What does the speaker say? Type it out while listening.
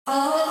That's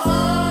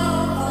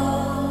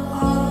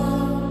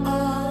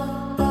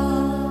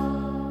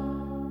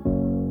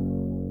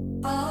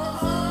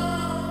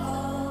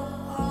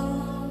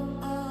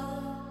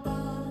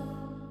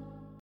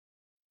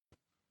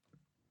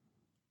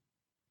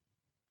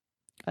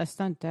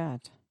not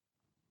that.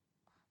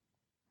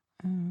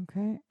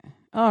 Okay.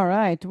 All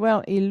right.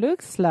 Well, it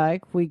looks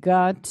like we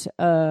got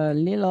a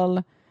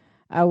little,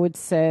 I would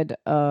say,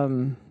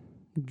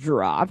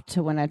 dropped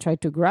when I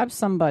tried to grab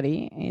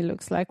somebody. It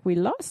looks like we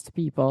lost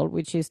people,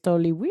 which is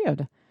totally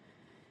weird.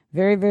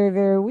 Very, very,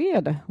 very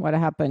weird what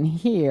happened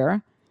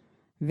here.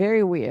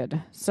 Very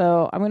weird.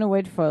 So I'm going to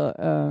wait for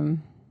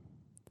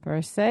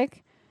a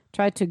sec.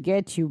 Try to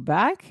get you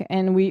back,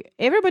 and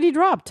everybody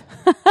dropped.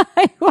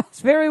 It was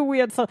very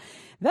weird. So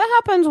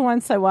that happens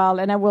once in a while,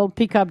 and I will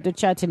pick up the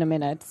chat in a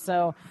minute.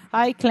 So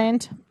hi,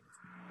 Clint.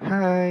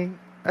 Hi.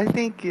 I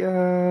think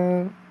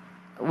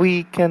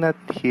we cannot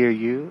hear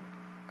you.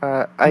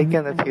 I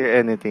cannot hear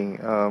anything.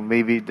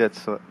 Maybe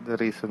that's the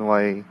reason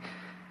why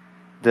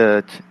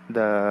the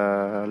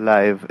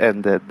live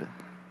ended.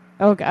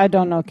 Okay, I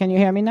don't know. Can you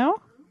hear me now?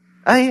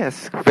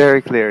 Yes,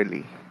 very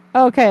clearly.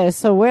 Okay,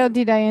 so where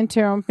did I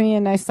interrupt me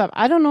and I stopped?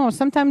 I don't know.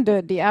 Sometimes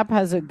the app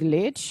has a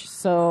glitch,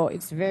 so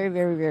it's very,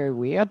 very, very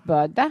weird,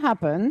 but that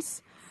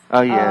happens.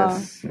 Oh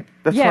yes,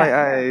 that's yeah.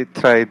 why I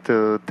tried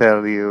to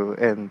tell you,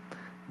 and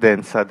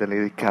then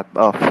suddenly it cut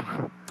off.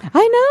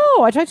 I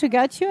know. I tried to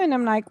get you, and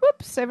I'm like,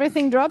 whoops,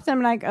 everything dropped.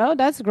 I'm like, oh,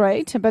 that's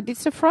great. But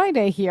it's a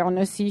Friday here on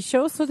a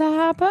seashore, so that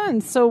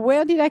happens. So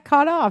where did I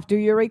cut off? Do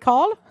you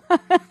recall?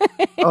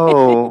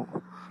 Oh,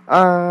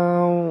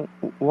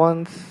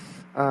 once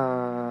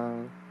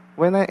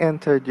when I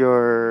entered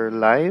your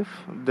live,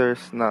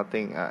 there's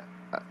nothing.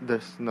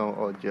 There's no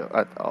audio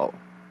at all.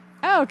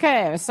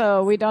 Okay,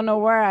 so we don't know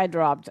where I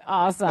dropped.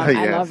 Awesome. I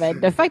Yes. love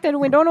it. The fact that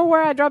we don't know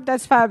where I dropped,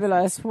 that's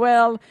fabulous.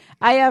 Well,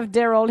 I have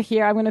Daryl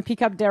here. I'm going to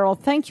pick up Daryl.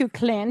 Thank you,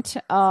 Clint,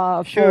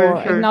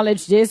 for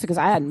acknowledge this because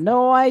I had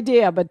no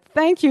idea. But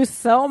thank you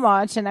so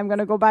much. And I'm going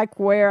to go back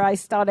where I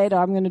started.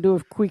 I'm going to do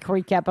a quick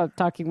recap of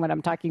what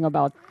I'm talking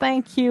about.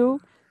 Thank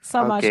you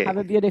so much. Have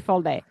a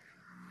beautiful day.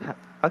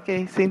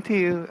 Okay, same to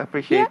you.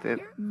 Appreciate it.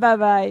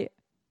 Bye-bye.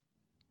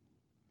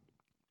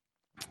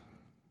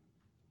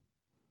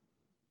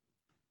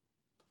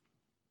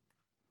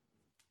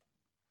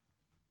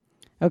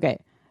 Okay,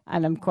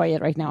 and I'm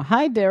quiet right now.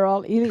 Hi,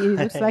 Daryl. It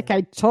looks like I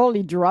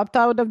totally dropped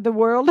out of the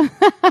world.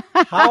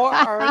 How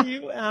are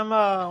you,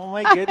 Emma? Oh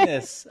my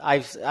goodness.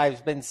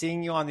 I've been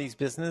seeing you on these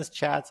business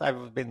chats.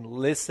 I've been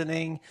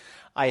listening.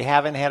 I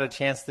haven't had a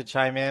chance to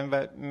chime in,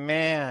 but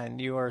man,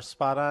 you are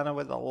spot on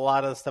with a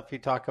lot of stuff you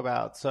talk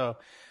about. So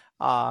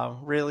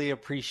really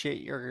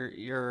appreciate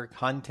your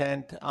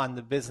content on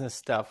the business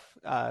stuff.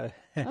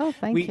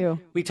 Thank you.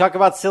 We talk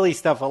about silly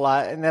stuff a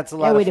lot, and that's a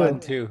lot of fun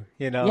too.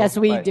 Yes,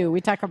 we do.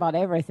 We talk about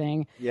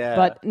everything. Yeah.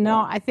 But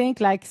no, I think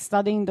like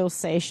studying those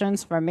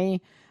sessions for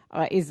me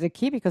is the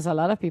key because a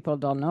lot of people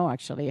don't know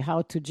actually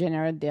how to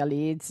generate their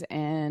leads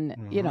and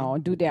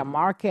do their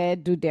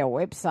market, do their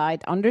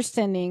website,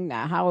 understanding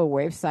how a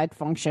website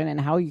functions and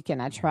how you can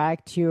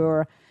attract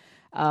your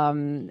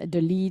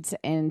the leads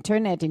and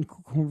turn it into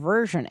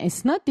conversion.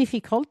 It's not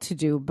difficult to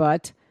do,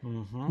 but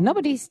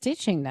nobody's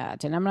teaching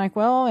that. And I'm like,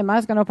 well,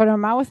 Emma's going to open her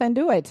mouth and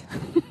do it.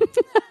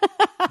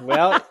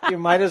 Well, you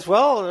might as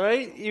well,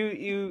 right?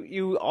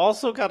 You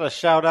also got a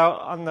shout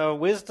out on the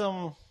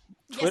Wisdom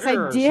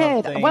Twitter yes, I did.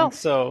 or something. Well,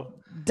 so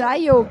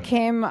Dio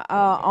came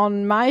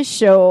on my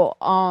show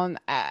on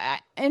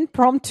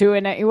impromptu,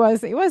 and it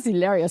was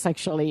hilarious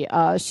actually.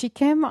 She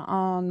came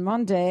on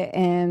Monday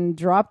and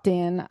dropped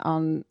in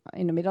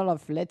the middle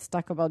of Let's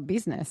Talk About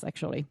Business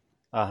actually.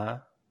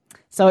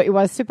 So it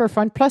was super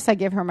fun. Plus, I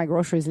gave her my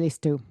groceries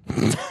list too.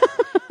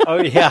 Oh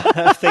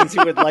yeah, things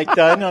you would like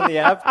done on the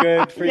app.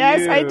 Good for you.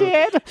 Yes, I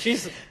did.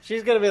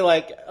 She's gonna be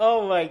like,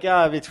 oh my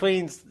god,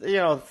 between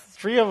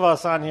three of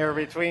us on here,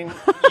 between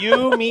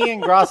you, me,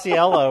 and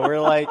Graciela,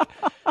 we're like,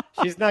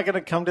 she's not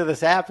gonna come to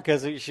this app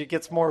because she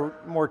gets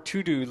more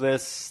to-do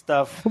list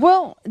stuff.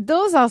 Well,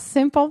 those are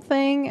simple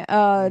things.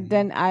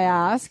 Then I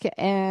ask,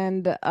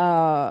 and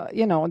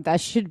that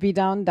should be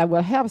done. That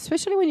will help,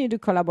 especially when you do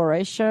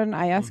collaboration.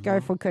 I ask her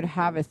if we could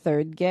have a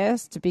third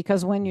guest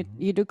because when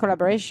you do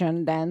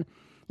collaboration, then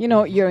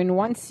you're in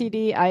one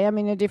city, I am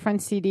in a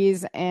different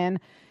cities, and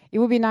it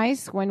would be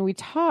nice when we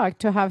talk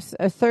to have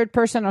a third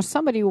person or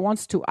somebody who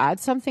wants to add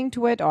something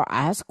to it or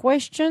ask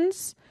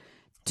questions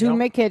to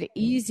make it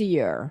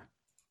easier.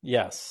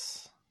 Yes.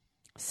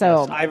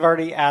 So yes, I've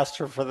already asked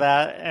her for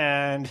that,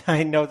 and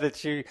I know that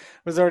she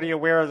was already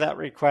aware of that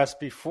request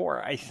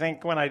before. I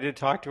think when I did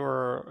talk to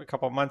her a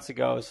couple of months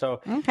ago.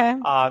 So okay,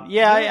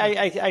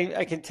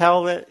 I can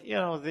tell that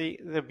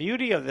the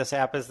beauty of this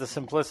app is the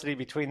simplicity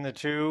between the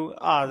two,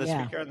 the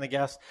speaker and the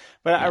guest.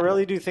 But I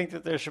really do think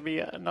that there should be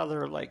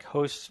another like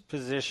host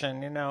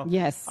position.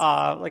 Yes,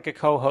 like a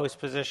co-host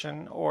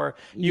position, or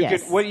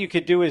what you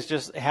could do is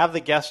just have the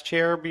guest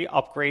chair be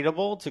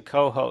upgradable to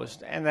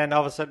co-host, and then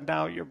all of a sudden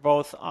now you're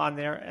both on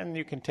there. And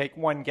you can take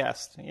one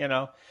guest,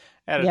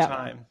 at a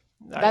time.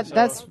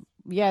 That's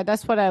Yeah,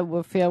 that's what I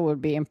would feel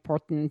would be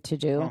important to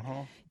do.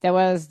 That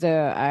was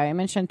I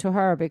mentioned to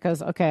her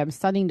because, okay, I'm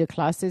studying the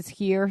classes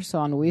here, so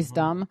on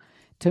wisdom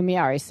to me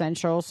are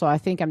essential. So I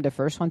think I'm the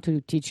first one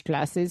to teach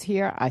classes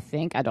here. I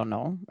think, I don't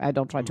know. I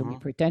don't try to be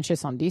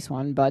pretentious on this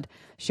one, but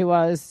she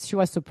was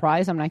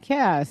surprised. I'm like,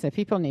 yeah, I said,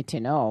 people need to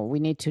know. We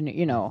need to,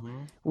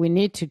 we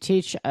need to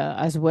teach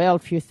as well a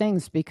few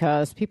things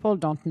because people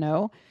don't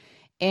know.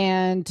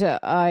 And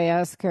I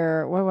asked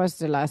her, what was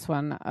the last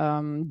one?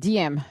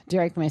 DM,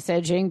 direct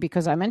messaging,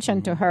 because I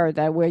mentioned to her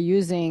that we're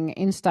using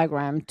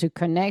Instagram to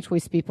connect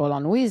with people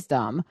on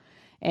Wisdom.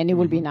 And it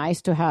would be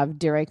nice to have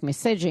direct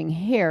messaging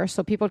here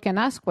so people can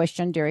ask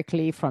questions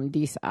directly from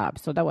this app.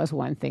 So that was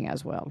one thing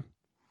as well.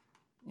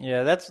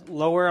 Yeah, that's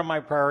lower on my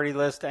priority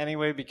list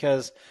anyway,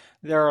 because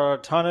there are a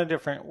ton of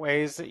different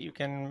ways that you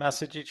can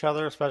message each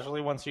other,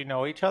 especially once you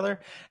know each other.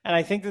 And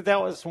I think that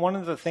that was one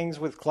of the things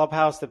with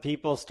Clubhouse that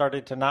people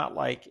started to not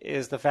like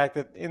is the fact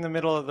that in the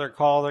middle of their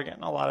call, they're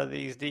getting a lot of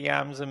these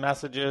DMs and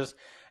messages.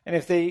 And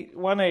if they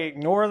want to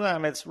ignore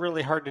them, it's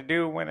really hard to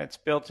do when it's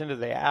built into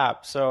the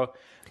app. So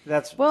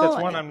that's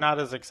one I'm not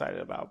as excited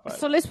about. But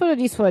So let's put it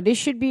this way: this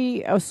should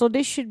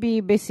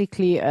be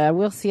basically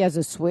we'll see as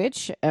a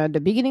switch. The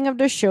beginning of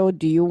the show.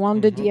 Do you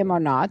want the DM or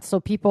not? So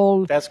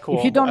people, That's cool.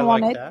 if you don't I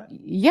want like it, that.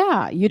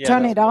 yeah, you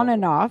turn that's it on cool.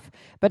 and off.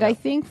 But I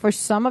think for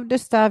some of the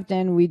stuff,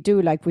 then we do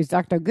like with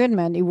Dr.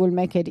 Goodman, it will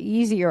make it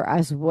easier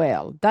as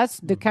well. That's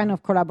the kind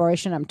of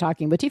collaboration I'm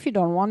talking. But if you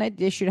don't want it,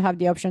 they should have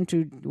the option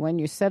to when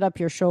you set up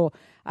your show.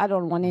 I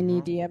don't want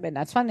any DM, and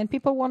that's fine, and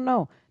people will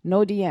know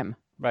no DM.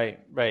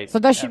 Right. So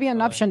that should be an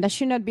option. That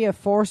should not be a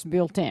force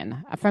built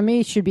in. For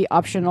me, it should be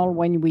optional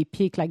when we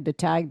pick like the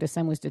tag, the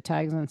same with the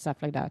tags and stuff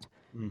like that.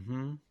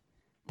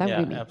 That Yeah,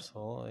 would be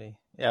absolutely.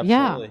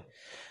 Yeah.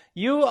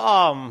 You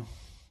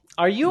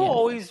are you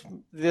always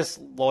this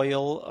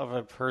loyal of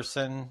a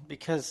person?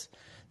 Because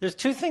there's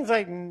two things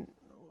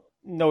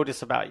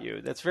notice about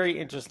you that's very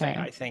interesting. Okay.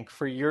 I think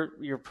for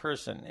your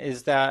person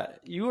is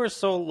that you are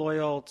so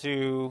loyal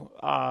to.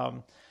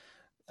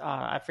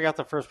 I forgot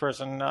the first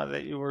person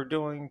that you were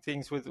doing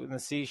things with in the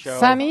C show.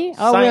 Sammy.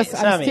 Oh yes, I'm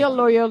Sammy. still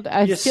loyal.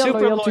 I'm You're still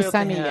super loyal to loyal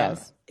Sammy. him.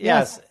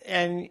 Yes.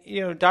 And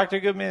Dr.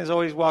 Goodman is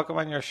always welcome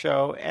on your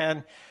show,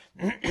 and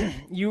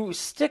you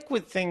stick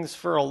with things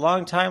for a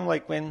long time.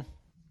 Like when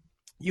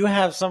you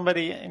have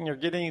somebody and you're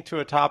getting into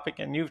a topic,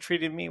 and you've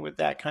treated me with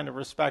that kind of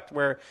respect,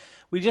 where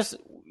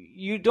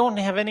you don't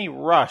have any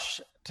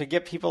rush to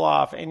get people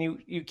off, and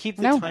you keep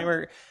the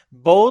timer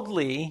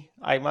boldly.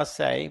 I must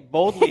say,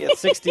 boldly at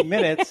 60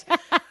 minutes.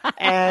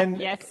 And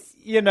Yes.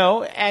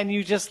 and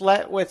you just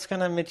let what's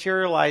going to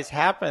materialize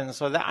happen.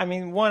 So that,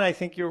 I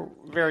think you're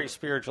very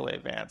spiritually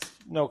advanced,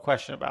 no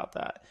question about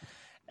that.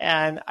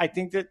 And I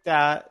think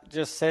that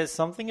just says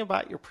something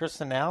about your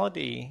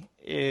personality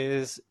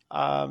is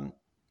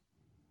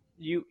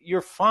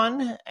you're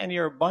fun and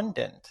you're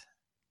abundant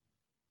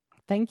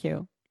Thank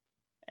you.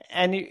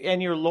 and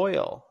you're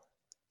loyal.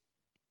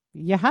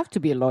 You have to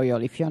be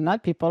loyal. If you're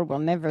not, people will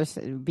never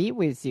be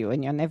with you,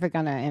 and you're never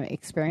gonna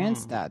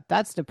experience that.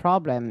 That's the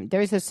problem. There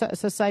is a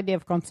society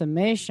of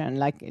consummation.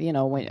 Like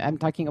when I'm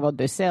talking about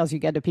the sales, you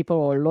get the people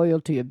who are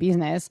loyal to your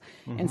business,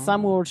 and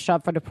some will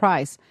shop for the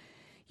price.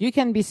 You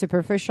can be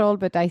superficial,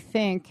 but I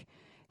think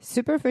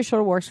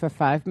superficial works for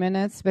 5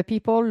 minutes, but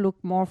people look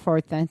more for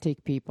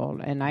authentic people,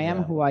 and I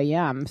am who I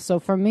am. So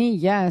for me,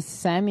 yes,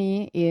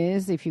 Sammy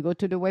is, if you go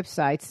to the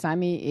website,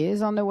 Sammy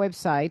is on the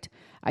website.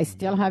 I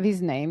still have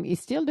his name.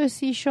 It's still the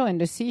C Show,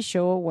 and the C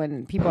Show,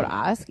 when people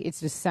ask, it's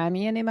the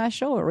Sammy and Emma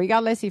Show,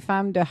 regardless if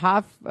I'm the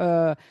half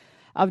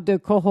of the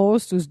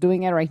co-host who's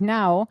doing it right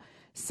now.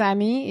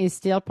 Sammy is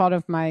still part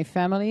of my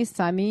family.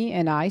 Sammy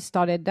and I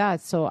started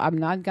that, so I'm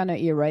not gonna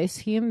erase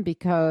him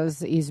because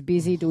he's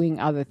busy doing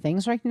other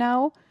things right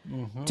now.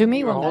 To me,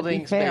 You're will not be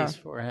holding fair.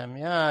 space for him.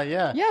 Yeah.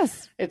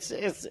 Yes, It's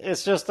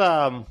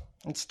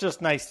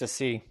just nice to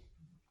see.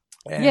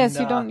 And, yes,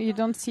 you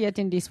don't see it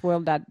in this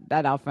world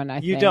that often. I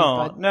You think,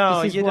 don't. but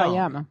No, this is you who don't.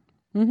 I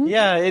am.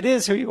 Yeah, it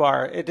is who you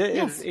are.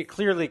 It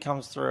clearly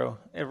comes through.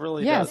 It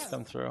really does Yes.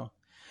 come through.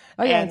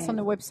 Oh yeah, And- it's on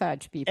the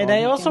website, people. And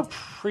I You also can-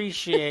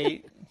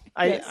 appreciate.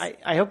 Yes.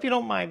 I hope you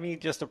don't mind me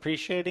just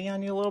appreciating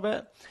on you a little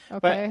bit. Okay.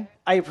 But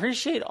I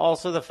appreciate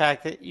also the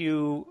fact that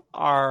you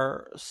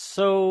are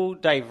so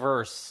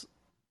diverse.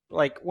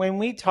 Like when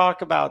we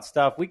talk about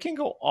stuff, we can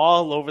go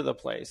all over the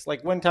place.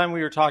 Like one time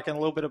we were talking a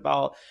little bit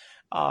about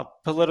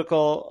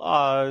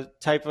political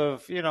type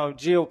of,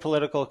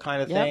 geopolitical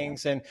kind of Yep.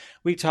 things. And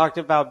we talked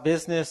about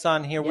business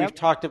on here. Yep. We've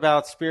talked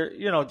about spirit,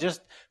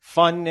 just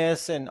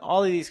funness and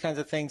all of these kinds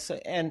of things.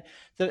 And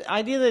the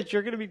idea that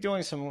you're going to be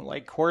doing some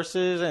like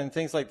courses and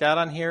things like that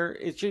on here,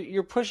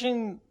 you're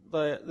pushing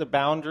the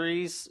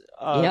boundaries,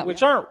 Yep.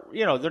 which aren't,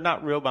 they're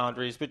not real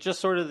boundaries, but just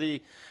sort of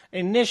the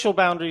initial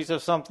boundaries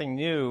of something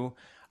new.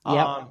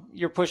 Yep.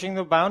 You're pushing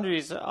the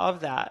boundaries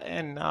of that.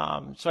 And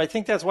so I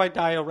think that's why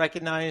Dio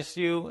recognized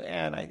you,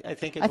 and I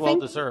think it's well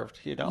deserved,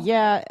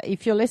 Yeah,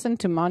 if you listen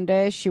to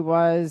Monday, she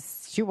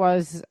was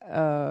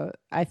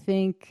I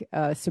think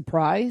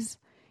surprised,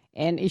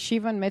 And she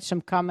even made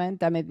some comment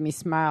that made me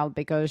smile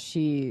because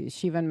she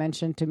even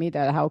mentioned to me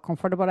that how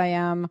comfortable I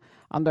am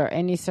under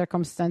any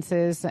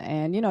circumstances,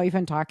 and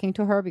even talking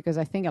to her, because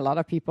I think a lot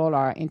of people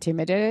are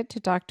intimidated to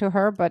talk to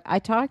her, but I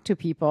talk to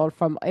people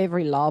from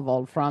every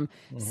level, from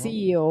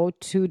CEO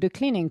to the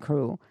cleaning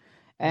crew.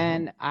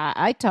 And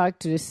I talk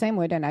to the same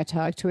way that I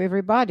talk to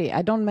everybody.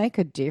 I don't make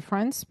a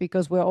difference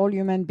because we're all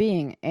human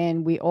beings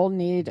and we all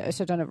need a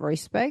certain of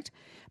respect.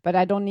 But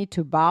I don't need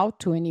to bow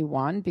to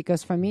anyone,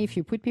 because for me, if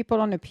you put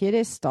people on a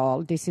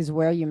pedestal, this is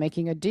where you're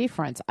making a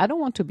difference. I don't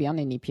want to be on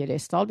any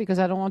pedestal because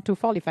I don't want to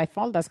fall. If I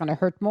fall, that's going to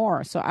hurt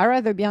more. So I'd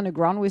rather be on the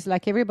ground with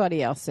like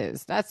everybody else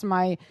is. That's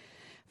my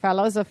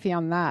philosophy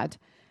on that.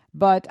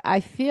 But I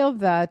feel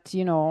that,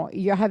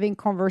 you're having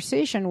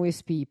conversation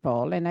with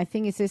people, and I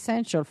think it's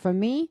essential. For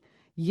me,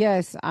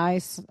 yes, I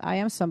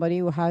am somebody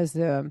who has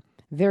a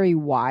very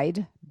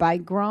wide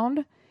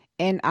background,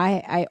 and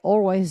I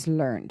always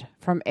learned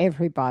from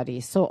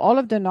everybody. So all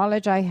of the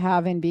knowledge I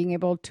have in being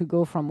able to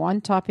go from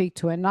one topic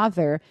to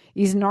another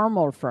is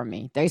normal for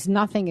me. There's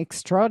nothing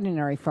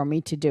extraordinary for me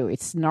to do.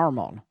 It's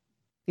normal.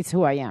 It's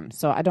who I am.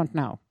 So I don't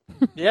know.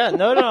 Yeah,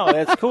 no,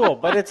 it's cool.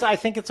 But I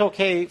think it's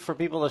okay for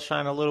people to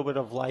shine a little bit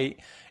of light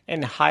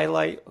and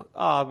highlight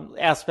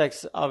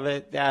aspects of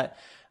it that,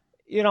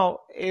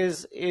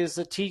 is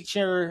a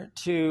teacher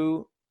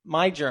to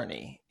my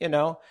journey,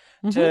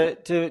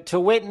 to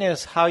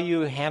witness how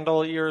you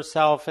handle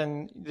yourself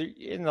and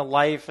in the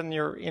life and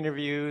your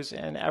interviews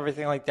and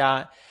everything like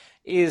that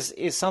is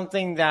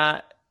something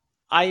that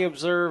I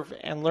observe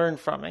and learn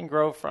from and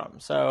grow from.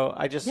 So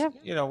I just,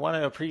 want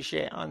to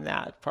appreciate on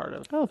that part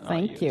of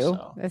thank you.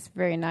 So. That's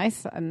very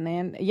nice. And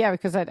then,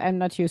 because I'm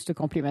not used to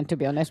compliment, to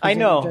be honest. I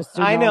know.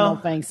 I know.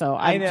 Thing, so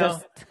I know.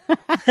 Just...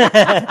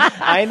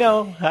 I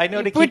know.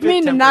 To put keep me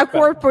it in an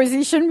awkward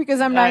position because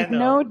I'm like,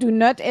 no, do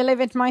not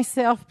elevate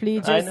myself,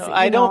 please. Just,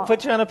 I don't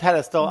put you on a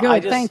pedestal.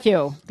 Good, thank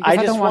you. Because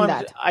I don't want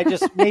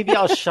that. Maybe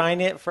I'll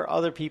shine it for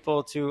other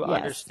people to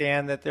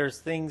understand that there's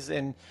things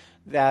in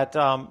that,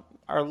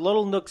 are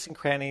little nooks and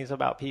crannies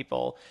about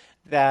people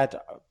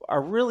that are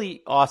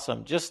really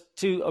awesome just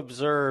to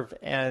observe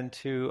and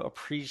to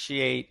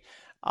appreciate,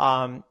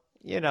 and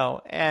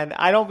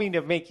I don't mean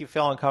to make you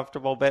feel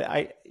uncomfortable, but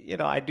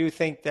I do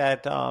think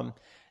that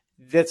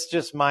that's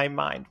just my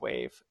mind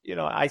wave.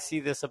 I see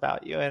this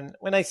about you, and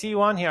when I see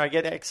you on here, I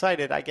get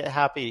excited, I get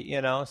happy,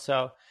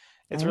 so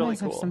it's really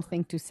cool. I have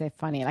something to say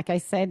funny. Like I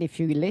said, if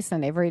you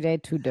listen every day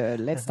to the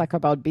Let's Talk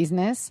About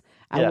Business,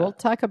 I will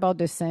talk about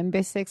the same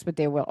basics, but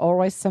there will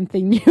always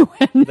something new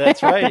in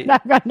That's there right.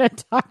 that I'm going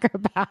to talk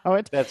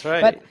about. That's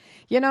right. But,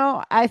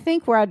 I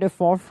think we're at the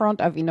forefront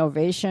of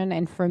innovation.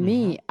 And for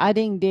me,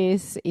 adding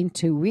this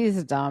into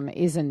wisdom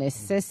is a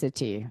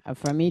necessity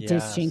for me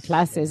teaching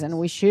classes. And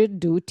we should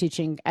do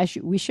teaching.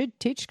 We should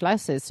teach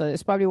classes. So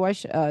it's probably why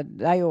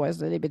Dio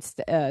was a little bit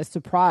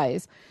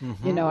surprised.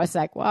 It's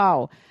like,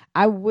 wow,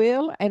 I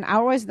will. And I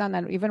always done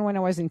that even when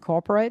I was in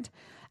corporate.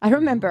 I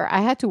remember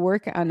I had to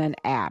work on an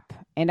app,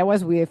 and I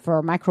was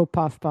for Micro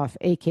Puff Puff,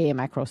 aka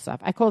Microsoft.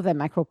 I call them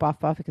Micro Puff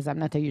Puff because I'm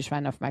not a huge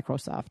fan of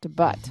Microsoft,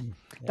 but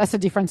that's a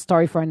different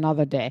story for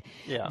another day.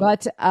 Yeah.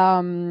 But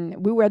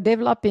we were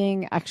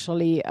developing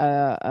actually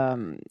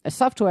a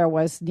software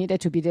was needed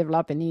to be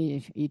developed, and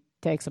it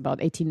takes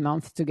about 18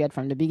 months to get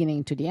from the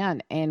beginning to the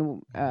end.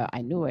 And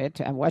I knew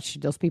it. I watched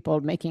those people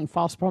making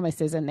false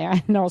promises in there.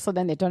 And also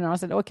then they turned around and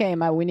said, okay,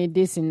 Emma, we need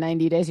this in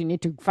 90 days. You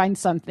need to find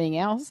something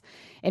else.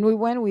 And we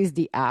went with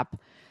the app,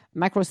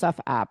 Microsoft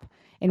app.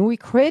 And we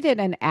created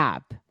an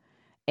app.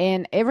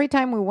 And every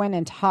time we went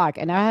and talked,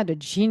 and I had a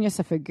genius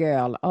of a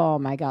girl. Oh,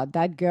 my God,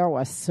 that girl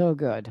was so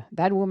good.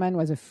 That woman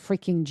was a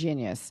freaking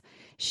genius.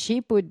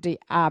 She put the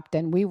app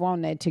that we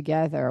wanted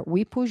together.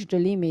 We pushed the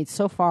limit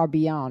so far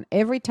beyond.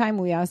 Every time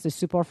we asked the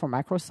support from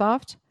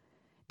Microsoft,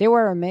 they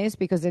were amazed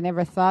because they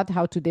never thought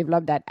how to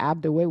develop that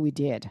app the way we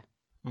did.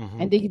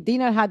 And they did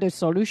not have the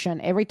solution.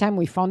 Every time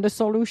we found the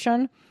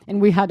solution and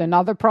we had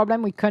another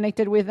problem, we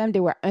connected with them. They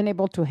were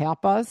unable to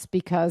help us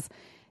because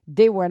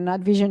they were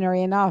not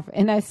visionary enough.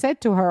 And I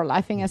said to her,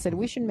 laughing, I said,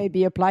 we should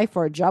maybe apply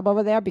for a job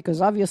over there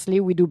because obviously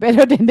we do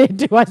better than they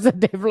do as the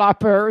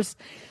developers.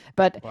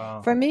 But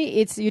for me,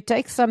 it's you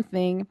take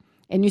something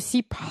and you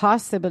see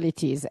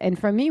possibilities. And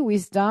for me,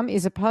 wisdom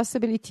is a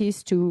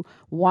possibilities to,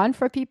 one,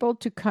 for people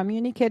to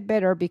communicate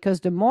better, because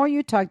the more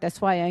you talk,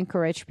 that's why I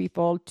encourage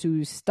people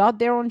to start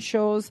their own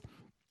shows,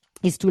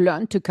 is to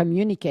learn to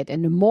communicate.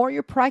 And the more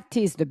you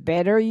practice, the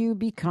better you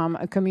become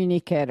a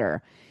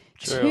communicator.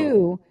 True.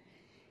 Two,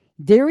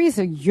 there is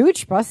a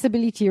huge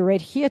possibility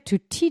right here to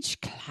teach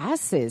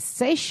classes,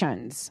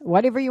 sessions,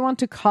 whatever you want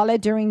to call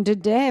it during the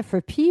day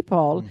for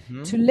people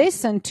to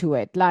listen to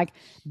it. Like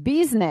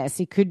business,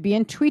 it could be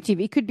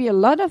intuitive. It could be a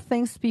lot of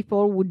things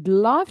people would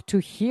love to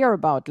hear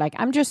about. Like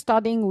I'm just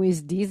starting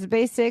with these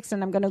basics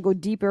and I'm going to go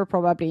deeper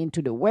probably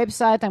into the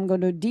website. I'm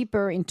going to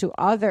deeper into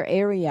other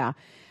area.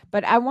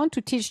 But I want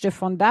to teach the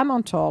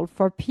fundamental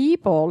for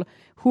people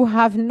who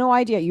have no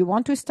idea. You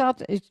want to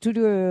start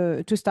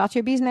to start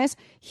your business.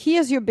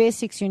 Here's your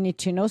basics you need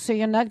to know, so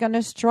you're not going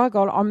to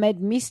struggle or make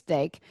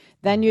mistake.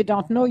 Then you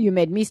don't know you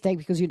made mistake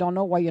because you don't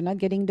know why you're not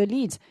getting the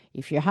leads.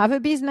 If you have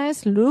a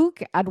business,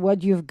 look at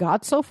what you've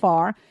got so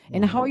far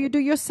and how you do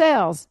your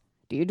sales.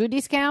 Do you do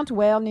discount?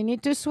 Well, you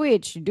need to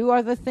switch. Do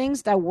other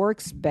things that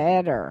works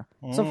better.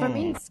 So for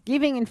me, it's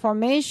giving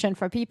information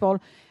for people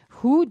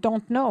who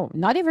don't know.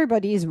 Not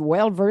everybody is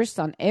well versed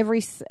on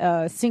every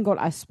single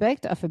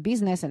aspect of a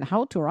business and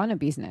how to run a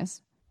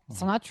business.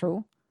 It's not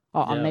true.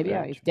 Or maybe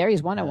if there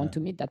is one, I want to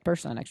meet that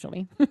person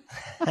actually.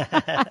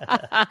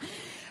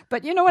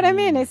 But you know what I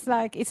mean? It's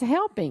like, it's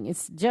helping.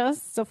 It's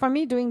just, so for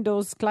me doing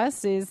those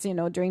classes,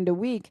 during the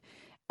week,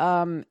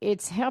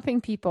 it's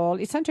helping people.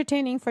 It's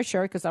entertaining for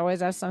sure because I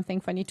always have something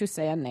funny to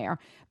say on there.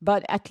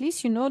 But at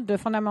least you know the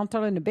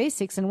fundamental and the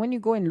basics. And when you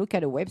go and look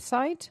at a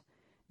website,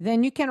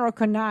 then you can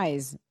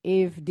recognize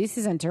if this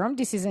is interim,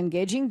 this is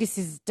engaging, this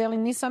is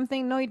telling me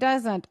something. No, it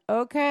doesn't.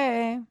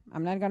 Okay,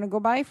 I'm not going to go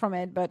buy from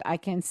it, but I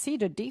can see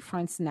the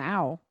difference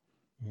now.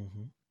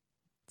 Mm-hmm.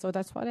 So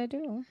that's what I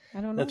do.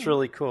 I don't know. That's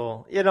really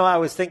cool. I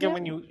was thinking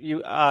when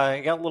you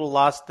got a little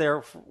lost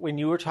there when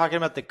you were talking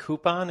about the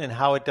coupon and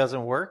how it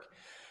doesn't work.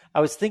 I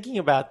was thinking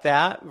about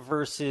that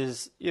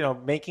versus,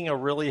 making a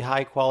really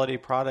high quality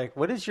product.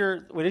 What is your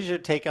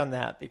take on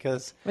that?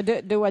 Because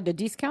the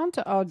discount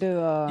or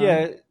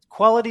the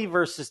quality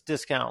versus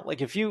discount.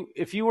 Like if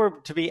you were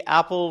to be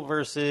Apple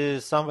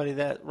versus somebody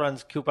that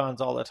runs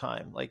coupons all the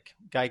time, like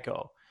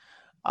Geico,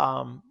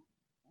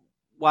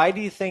 why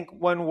do you think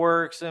one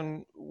works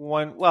and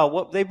one?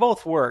 Well, they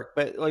both work,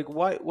 but like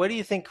what do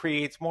you think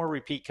creates more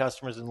repeat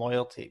customers and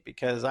loyalty?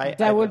 Because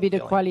that would be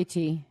the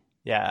quality.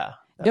 Yeah.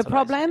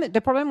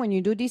 The problem when you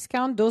do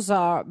discount,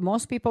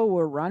 most people who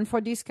run for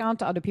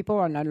discount are the people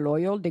who are not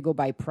loyal. They go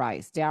by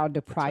price. They are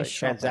the price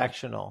shopper.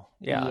 Transactional.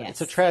 Yeah.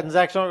 Yes. It's a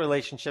transactional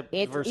relationship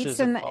versus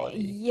quality.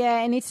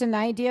 Yeah. And it's an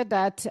idea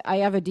that I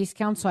have a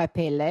discount, so I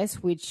pay less,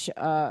 which,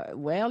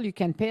 you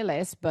can pay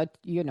less, but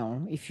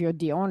if you're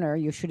the owner,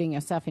 you're shooting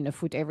yourself in the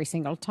foot every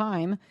single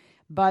time.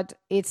 But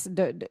it's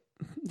the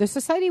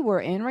society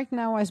we're in right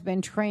now has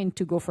been trained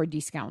to go for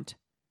discount.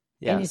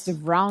 Yes. And it's the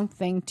wrong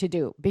thing to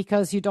do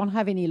because you don't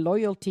have any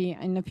loyalty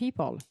in the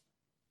people.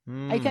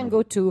 I can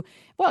go to,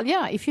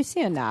 if you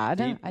see an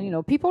ad, and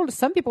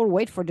some people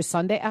wait for the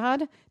Sunday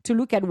ad to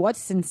look at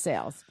what's in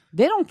sales.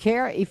 They don't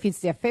care if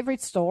it's their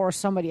favorite store or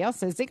somebody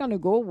else's. They're going to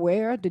go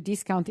where the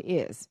discount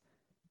is.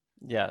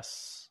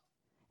 Yes.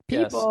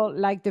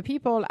 Like the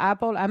people,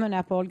 Apple, I'm an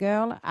Apple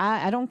girl.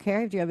 I don't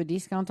care if you have a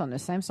discount on the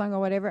Samsung or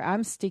whatever.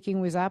 I'm sticking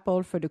with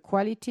Apple for the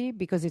quality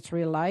because it's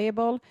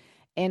reliable.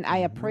 And I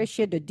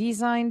appreciate the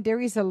design.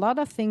 There is a lot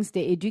of things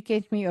they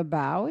educate me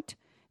about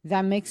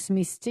that makes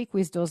me stick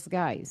with those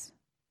guys.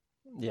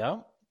 Yeah.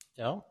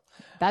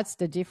 That's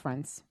the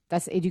difference.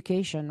 That's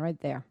education right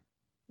there.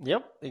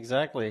 Yep,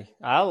 exactly.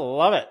 I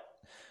love it.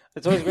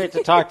 It's always great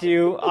to talk to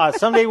you.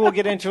 Someday we'll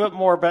get into it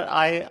more, but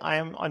I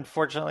am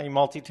unfortunately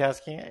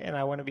multitasking, and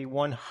I want to be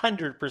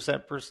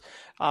 100%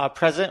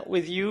 present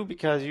with you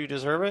because you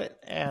deserve it.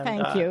 And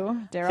thank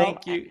you, Daryl.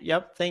 Thank you.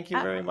 Yep, thank you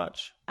very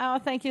much. Oh,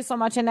 thank you so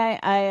much, and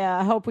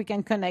I hope we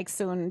can connect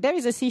soon. There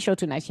is a seashore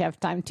tonight you have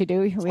time to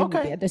do. We'll be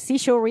at the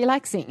seashore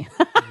relaxing.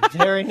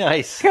 Very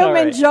nice. Come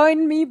and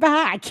join me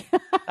back.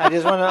 I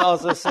just want to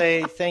also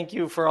say thank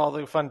you for all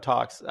the fun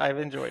talks. I've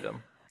enjoyed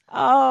them.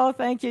 Oh,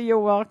 thank you. You're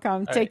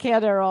welcome. Take care,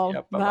 Daryl.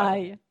 Yep,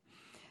 bye.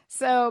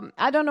 So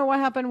I don't know what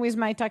happened with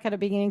my talk at the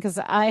beginning because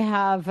I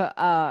have,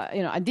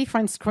 a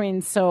different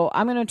screen. So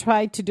I'm going to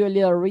try to do a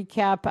little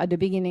recap at the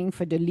beginning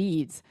for the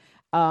leads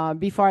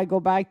before I go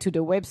back to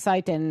the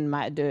website and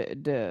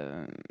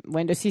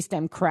when the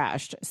system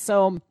crashed.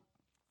 So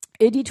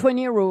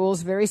 80-20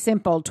 rules, very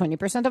simple.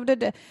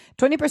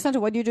 20%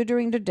 of what you do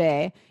during the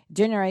day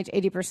generate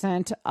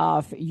 80%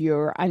 of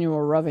your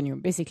annual revenue.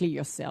 Basically,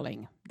 you're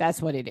selling.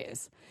 That's what it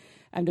is.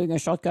 I'm doing a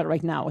shortcut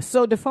right now.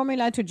 So the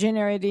formula to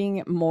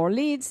generating more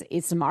leads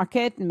is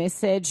market,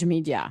 message,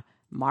 media.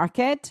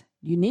 Market,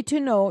 you need to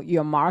know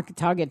your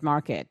target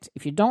market.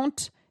 If you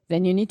don't,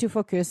 then you need to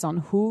focus on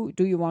who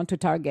do you want to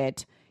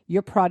target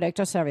your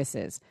product or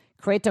services.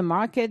 Create a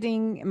market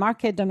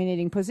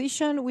dominating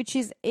position, which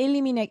is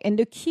eliminate. And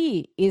the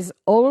key is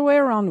all the way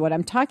around what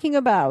I'm talking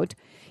about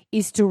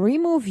is to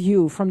remove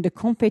you from the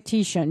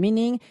competition,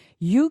 meaning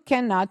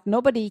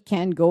nobody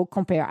can go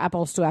compare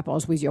apples to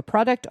apples with your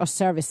product or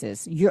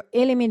services. You're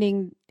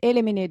eliminating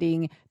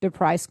the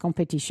price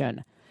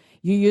competition.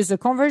 You use the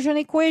conversion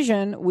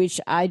equation,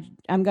 which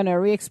I'm going to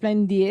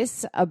re-explain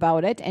this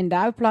about it, and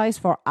that applies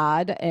for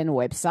ad and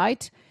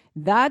website.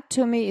 That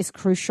to me is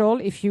crucial.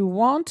 If you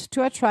want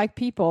to attract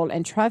people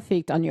and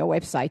traffic on your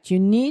website, you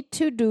need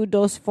to do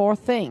those 4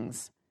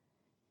 things.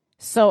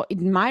 So it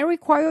might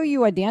require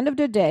you at the end of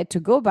the day to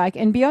go back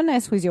and be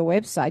honest with your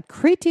website,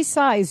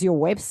 criticize your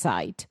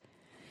website,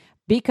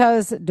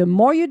 because the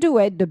more you do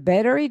it, the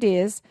better it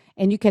is,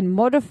 and you can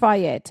modify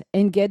it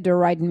and get the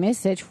right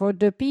message for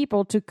the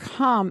people to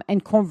come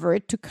and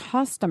convert to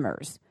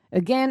customers.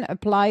 Again,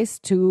 applies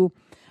to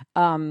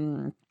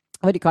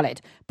what do you call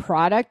it,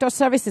 product or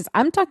services.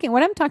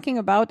 What I'm talking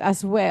about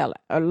as well,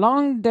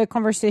 along the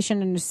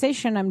conversation and the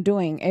session I'm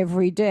doing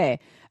every day,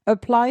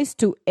 applies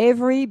to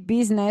every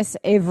business,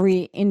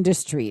 every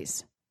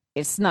industries.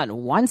 It's not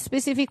one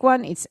specific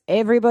one, it's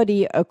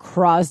everybody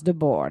across the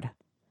board.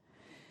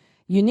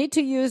 You need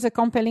to use a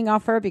compelling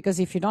offer, because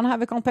if you don't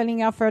have a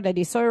compelling offer that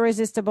is so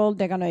irresistible,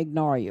 they're going to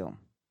ignore you.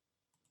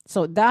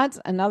 So that's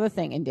another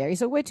thing, and there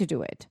is a way to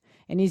do it.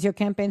 And is your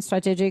campaign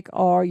strategic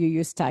or you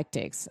use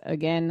tactics?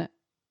 Again,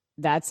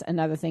 that's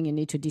another thing you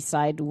need to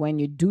decide when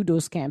you do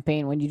those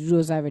campaigns, when you do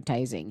those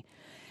advertising.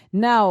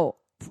 Now,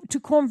 to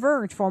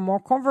convert, for more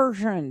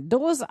conversion,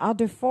 those are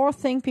the 4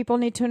 things people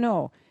need to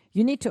know.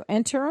 You need to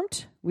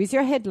interrupt with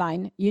your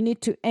headline. You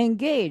need to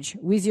engage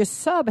with your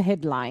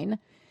sub-headline.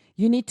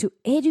 You need to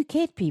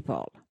educate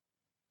people.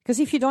 Because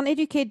if you don't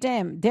educate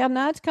them, they're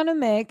not going to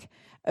make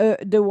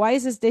the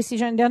wisest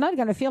decision. They're not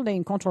going to feel they're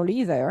in control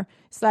either.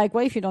 It's like,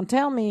 well, if you don't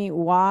tell me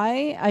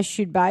why I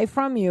should buy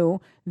from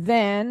you,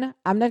 then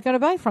I'm not going to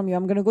buy from you.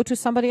 I'm going to go to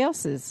somebody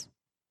else's.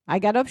 I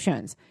got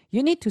options.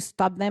 You need to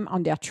stop them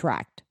on their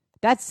track.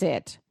 That's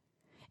it.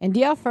 And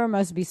the offer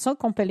must be so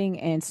compelling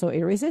and so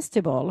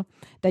irresistible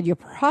that your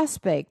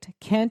prospect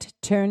can't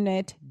turn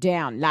it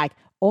down. Like,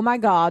 oh my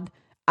God,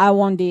 I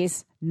want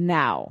this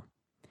now.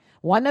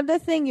 One of the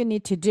things you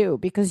need to do,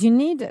 because you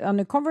need, on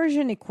a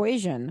conversion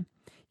equation,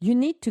 you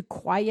need to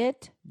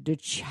quiet the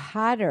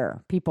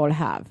chatter people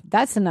have.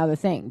 That's another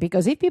thing.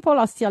 Because if people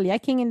are still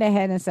yakking in their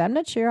head and say, I'm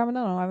not sure,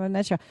 I'm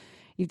not sure.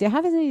 If they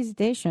have any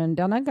hesitation,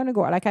 they're not going to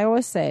go. Like I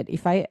always said,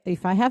 if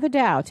I have a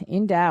doubt,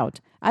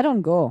 I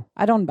don't go.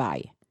 I don't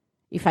buy.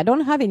 If I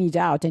don't have any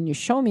doubt and you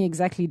show me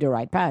exactly the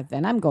right path,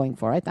 then I'm going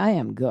for it. I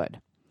am good.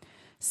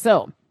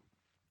 So,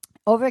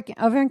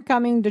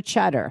 overcoming the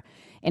chatter.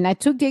 And I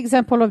took the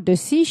example of the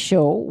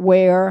C-Show,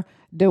 where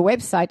the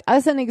website,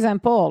 as an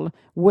example,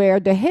 where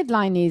the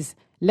headline is,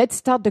 let's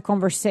start the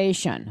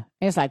conversation.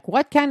 And it's like,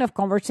 what kind of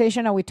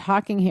conversation are we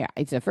talking here?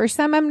 It's the first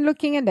time I'm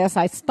looking at this.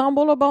 I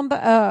stumble about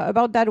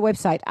that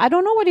website. I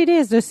don't know what it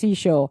is, the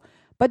C-Show,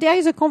 but there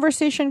is a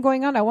conversation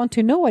going on. I want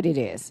to know what it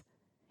is.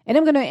 And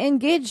I'm going to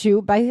engage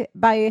you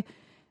by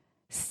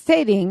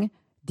stating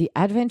the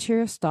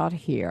adventure start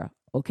here.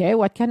 Okay,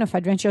 what kind of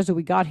adventures do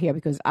we got here?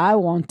 Because I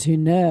want to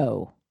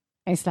know.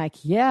 And it's like,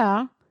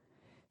 yeah.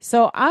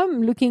 So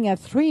I'm looking at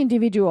 3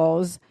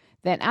 individuals.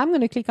 Then I'm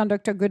going to click on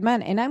Dr.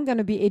 Goodman and I'm going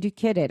to be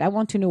educated. I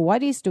want to know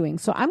what he's doing.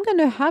 So I'm going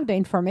to have the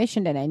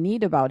information that I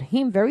need about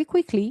him very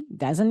quickly.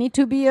 Doesn't need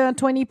to be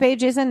 20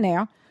 pages in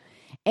there.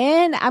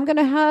 And I'm going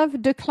to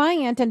have the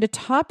client, and the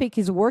topic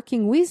is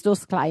working with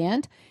those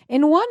clients.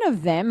 And one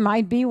of them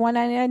might be one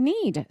I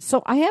need.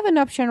 So I have an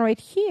option right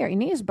here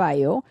in his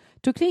bio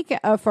to click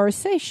for a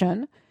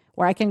session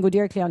where I can go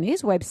directly on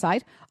his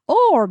website.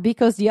 Or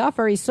because the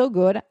offer is so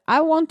good,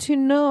 I want to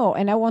know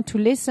and I want to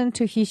listen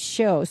to his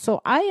show.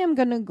 So I am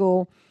going to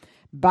go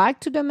back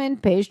to the main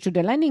page, to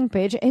the landing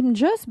page, and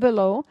just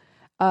below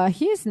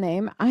his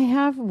name, I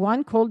have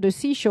one called The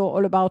C-Show,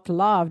 all about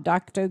love,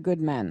 Dr.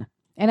 Goodman.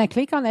 And I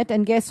click on it,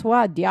 and guess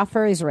what? The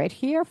offer is right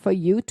here for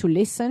you to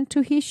listen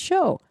to his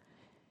show.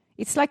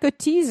 It's like a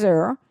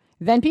teaser.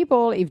 Then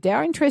people, if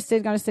they're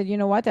interested, going to say, you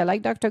know what? I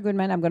like Dr.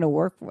 Goodman. I'm going to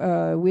work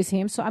with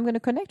him, so I'm going to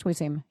connect with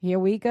him. Here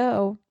we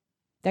go.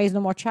 There is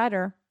no more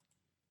chatter.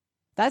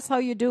 That's how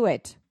you do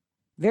it.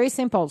 Very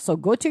simple. So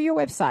go to your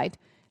website.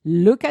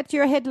 Look at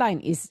your headline.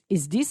 Is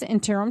this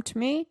interrupt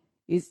me?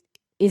 Is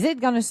it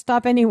going to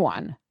stop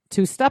anyone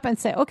to stop and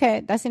say,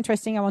 okay, that's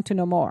interesting. I want to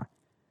know more.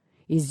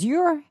 Is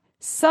your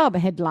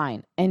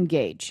sub-headline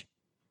engage?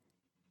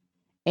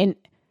 And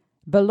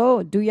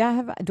below, do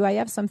I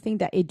have something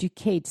that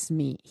educates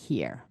me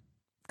here?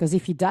 Because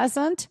if it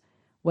doesn't,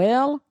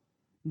 well,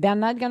 they're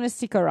not going to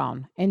stick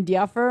around. And the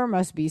offer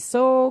must be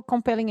so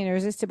compelling and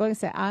irresistible and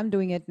say, I'm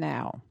doing it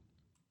now.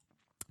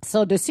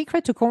 So the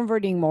secret to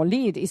converting more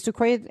lead is to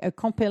create a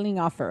compelling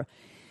offer.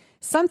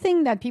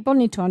 Something that people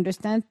need to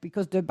understand,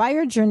 because the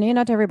buyer journey,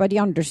 not everybody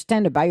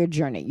understands the buyer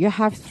journey. You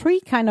have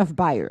 3 kinds of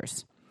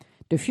buyers.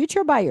 The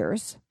future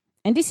buyers,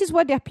 and this is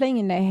what they're playing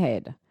in their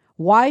head.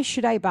 Why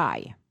should I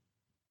buy?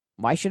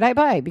 Why should I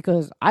buy?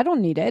 Because I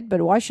don't need it,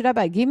 but why should I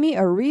buy? Give me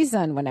a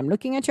reason when I'm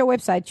looking at your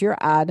website, your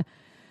ad.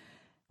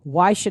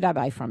 Why should I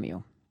buy from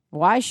you?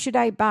 Why should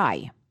I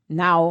buy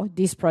now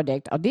this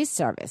product or this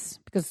service?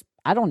 Because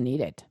I don't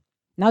need it.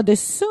 Now, the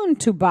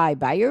soon-to-buy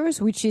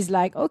buyers, which is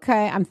like,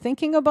 okay, I'm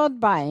thinking about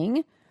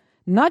buying,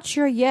 not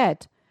sure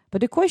yet,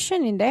 but the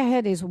question in their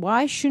head is,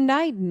 why should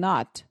I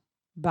not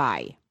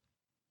buy?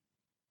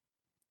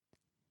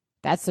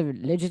 That's a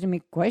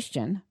legitimate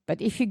question.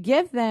 But if you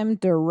give them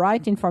the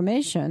right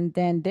information,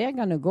 then they're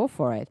going to go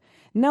for it.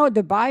 Now,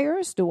 the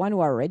buyers, the one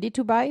who are ready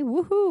to buy,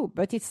 woohoo,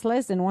 but it's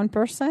less than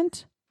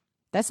 1%.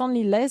 That's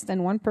only less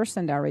than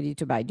 1% that are ready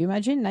to buy. Do you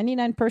imagine?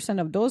 99%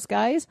 of those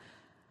guys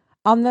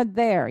are not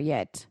there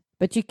yet.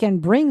 But you can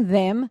bring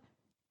them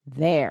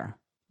there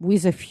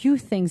with a few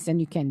things that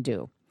you can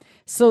do.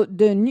 So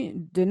the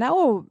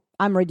now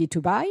I'm ready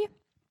to buy.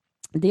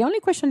 The only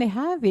question they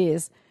have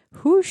is,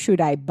 who should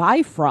I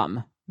buy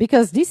from?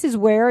 Because this is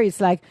where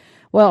it's like,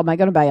 Well, am I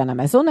going to buy on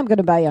Amazon? I'm going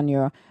to buy on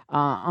your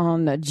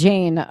on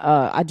Jane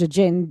at the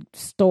Jane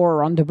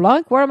store on the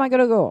block. Where am I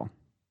going to go?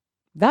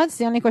 That's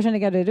the only question you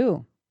got to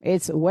do.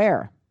 It's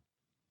where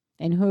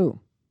and who.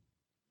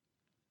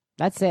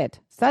 That's it.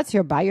 So that's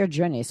your buyer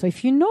journey. So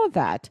if you know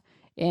that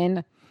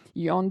and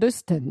you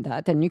understand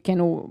that and you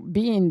can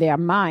be in their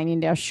mind,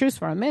 in their shoes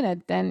for a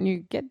minute, then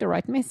you get the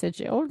right message.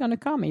 They're all going to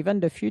come, even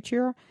the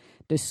future,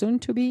 the soon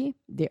to be,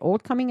 they're all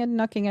coming and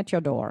knocking at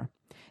your door.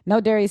 Now,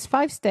 there is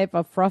 5 steps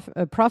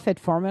of profit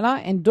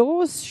formula, and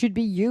those should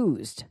be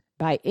used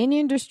by any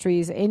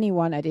industries,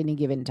 anyone at any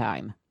given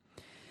time.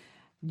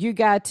 You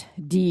got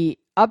the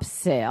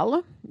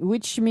upsell,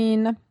 which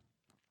mean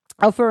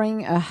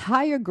offering a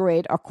higher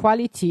grade or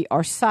quality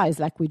or size,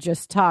 like we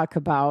just talked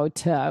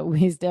about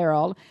with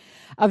Daryl,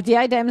 of the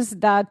items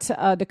that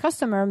the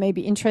customer may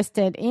be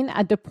interested in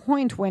at the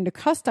point when the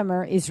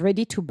customer is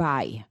ready to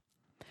buy.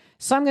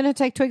 So I'm going to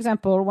take 2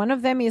 examples. One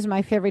of them is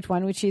my favorite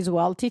one, which is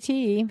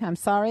WellTT. I'm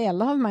sorry, I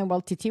love my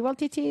WellTT.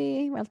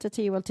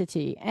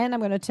 And I'm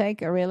going to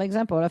take a real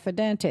example of a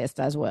dentist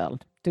as well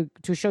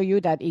to show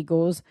you that it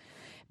goes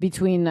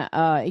between,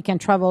 it can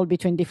travel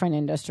between different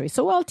industries.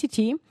 So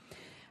WellTT,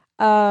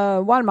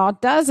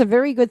 Walmart does a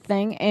very good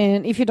thing.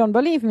 And if you don't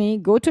believe me,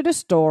 go to the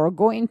store,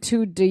 go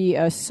into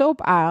the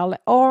soap aisle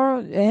or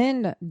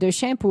in the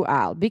shampoo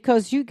aisle,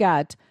 because you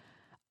got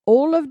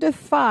all of the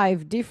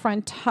 5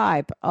 different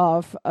type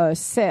of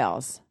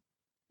sales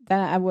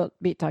that I will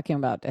be talking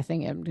about. I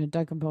think I'm going to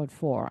talk about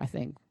 4, I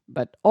think.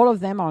 But all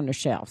of them are on the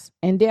shelves.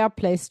 And they are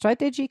placed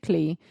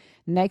strategically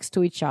next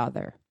to each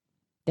other.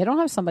 They don't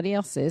have somebody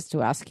else's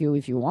to ask you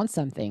if you want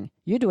something.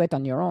 You do it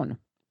on your own.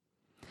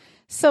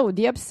 So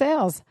the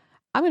upsells,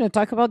 I'm going to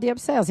talk about the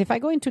upsells. If I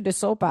go into the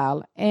soap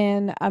aisle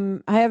and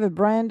I have a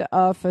brand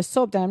of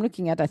soap that I'm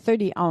looking at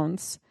 30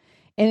 ounce,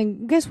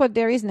 and guess what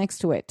there is next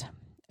to it?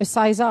 A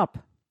size up.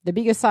 The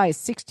bigger size,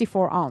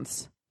 64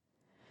 ounce.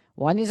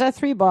 One is at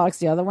 $3,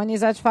 the other one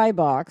is at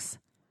 $5.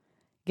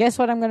 Guess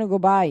what I'm going to go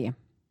buy?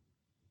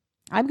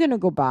 I'm going to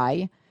go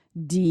buy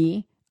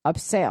the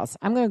upsells.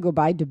 I'm going to go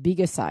buy the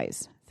bigger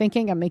size,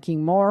 thinking I'm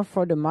making more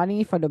for the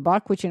money, for the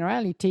buck, which in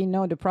reality,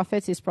 no, the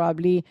profits is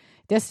probably,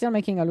 they're still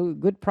making a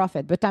good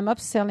profit, but I'm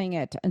upselling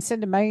it.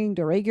 Instead of buying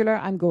the regular,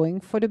 I'm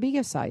going for the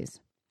bigger size.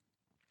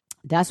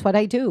 That's what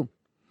I do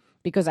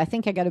because I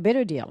think I got a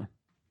better deal.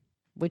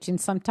 Which in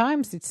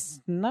sometimes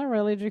it's not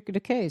really the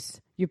case.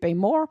 You pay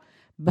more,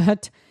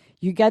 but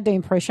you get the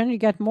impression you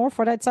get more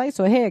for that size.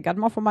 So, hey, I got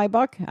more for my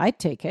buck. I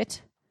take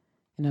it.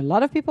 And a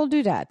lot of people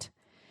do that.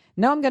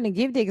 Now I'm going to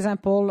give the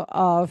example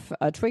of,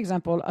 2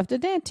 example of the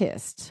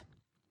dentist.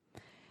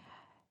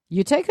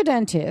 You take a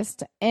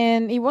dentist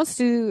and he wants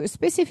to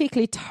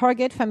specifically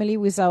target family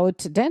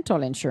without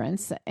dental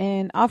insurance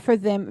and offer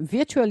them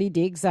virtually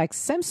the exact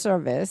same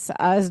service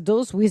as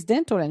those with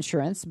dental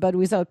insurance, but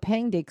without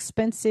paying the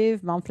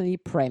expensive monthly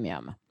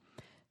premium.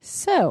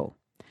 So,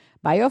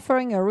 by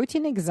offering a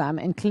routine exam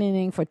and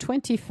cleaning for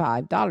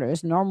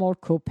 $25, normal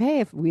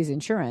copay with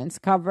insurance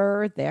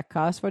cover their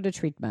cost for the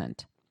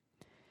treatment.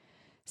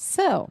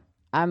 So,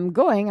 I'm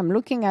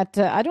looking at,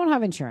 I don't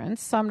have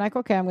insurance, so I'm like,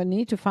 okay, I'm going to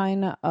need to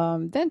find a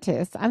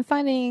dentist. I'm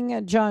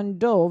finding John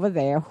Doe over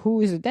there, who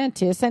is a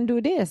dentist, and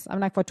do this. I'm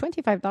like, for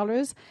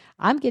 $25,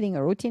 I'm getting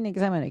a routine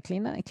exam and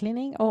a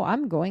cleaning. Oh,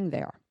 I'm going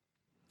there.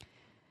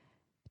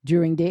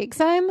 During the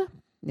exam,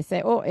 they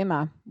say, oh,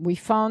 Emma, we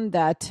found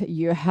that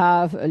you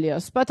have a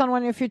little spot on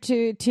one of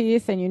your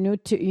teeth and you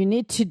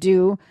need to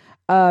do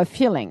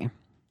filling.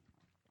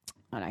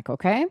 I'm like,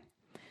 okay.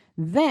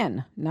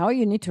 Then, now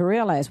you need to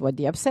realize what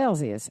the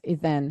upsells is.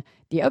 Then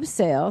the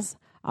upsells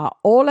are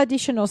all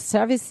additional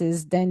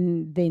services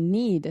then they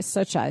need,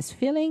 such as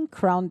filling,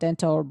 crown,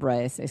 dental,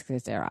 brace,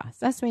 etc.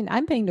 That's mean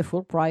I'm paying the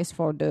full price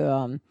for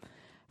the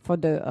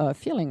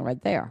filling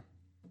right there.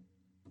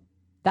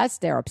 That's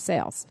their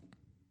upsells.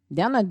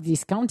 They're not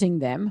discounting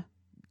them.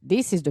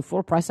 This is the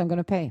full price I'm going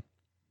to pay.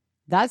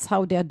 That's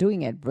how they're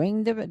doing it.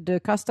 Bring the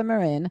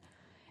customer in,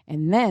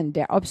 and then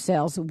their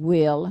upsells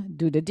will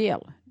do the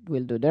deal,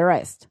 will do the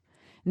rest.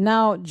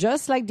 Now,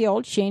 just like the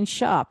oil change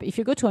shop, if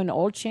you go to an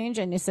oil change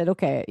and they said,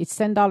 okay, it's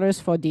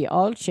 $10 for the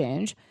oil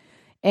change,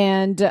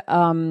 and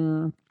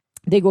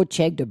they go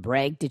check the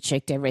brake, they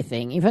checked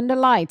everything, even the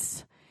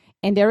lights,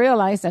 and they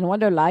realize that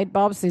one of the light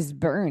bulbs is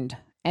burned.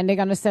 And they're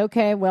going to say,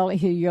 okay, well,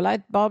 your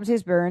light bulbs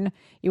is burned.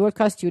 It will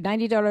cost you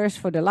 $90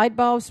 for the light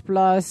bulbs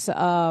plus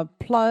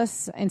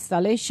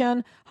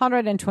installation,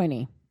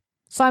 $120.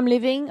 So I'm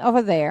leaving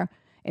over there.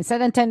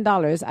 Instead of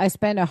 $10, I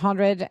spend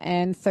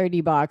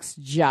 $130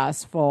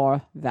 just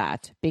for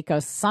that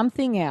because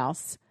something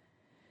else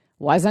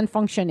wasn't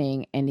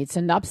functioning, and it's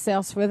an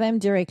upsell for them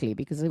directly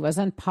because it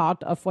wasn't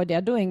part of what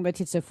they're doing,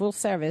 but it's a full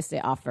service they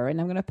offer, and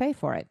I'm going to pay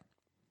for it.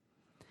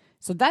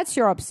 So that's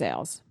your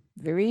upsells.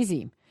 Very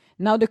easy.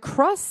 Now the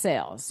cross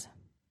sales,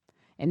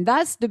 and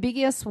that's the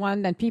biggest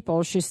one that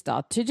people should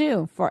start to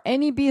do for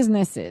any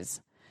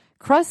businesses.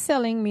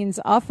 Cross-selling means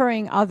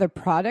offering other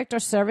product or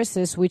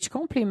services which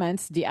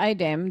complements the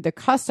item the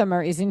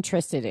customer is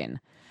interested in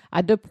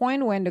at the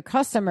point when the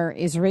customer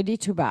is ready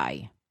to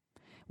buy.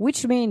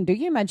 which means, do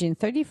you imagine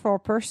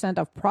 34%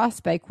 of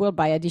prospects will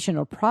buy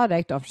additional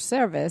product or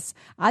service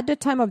at the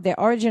time of their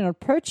original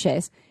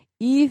purchase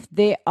if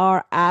they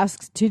are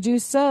asked to do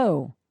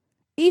so?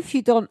 If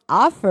you don't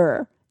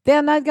offer,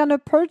 they're not going to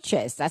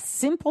purchase. That's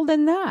simple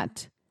than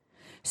that.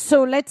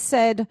 So let's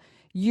say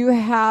you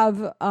have,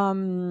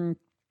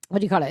 what do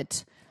you call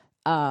it?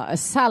 A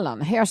salon,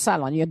 hair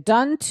salon. You're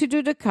done to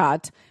do the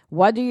cut.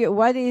 What do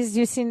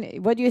you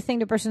think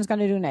the person's going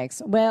to do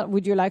next? Well,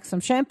 would you like some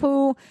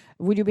shampoo?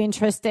 Would you be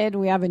interested?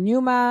 We have a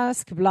new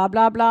mask, blah,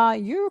 blah, blah.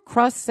 You're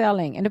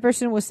cross-selling. And the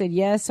person will say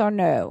yes or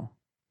no.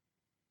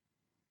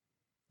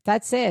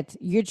 That's it.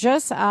 You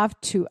just have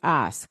to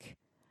ask.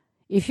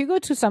 If you go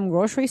to some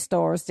grocery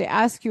stores, they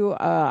ask you,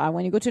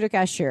 when you go to the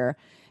cashier,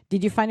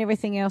 did you find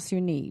everything else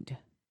you need?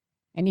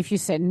 And if you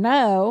said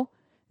no,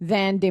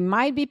 then they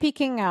might be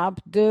picking up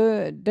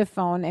the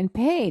phone and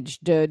page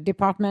the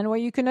department where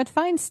you cannot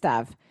find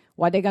stuff.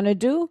 What they're going to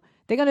do?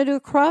 They're going to do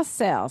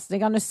cross-sales. They're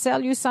going to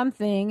sell you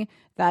something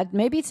that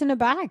maybe it's in a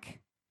bag.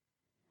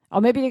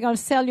 Or maybe they're going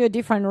to sell you a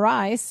different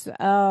rice.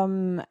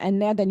 And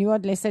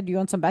then they said you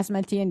want some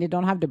basmati and they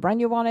don't have the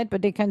brand you wanted,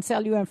 but they can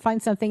sell you and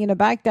find something in a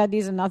bag that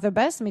is another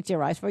basmati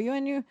rice for you.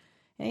 And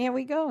here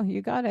we go.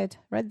 You got it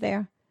right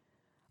there.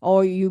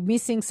 Or you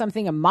missing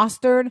something, a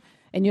mustard,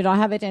 and you don't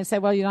have it, and say,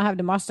 well, you don't have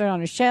the mustard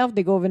on the shelf.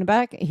 They go over in the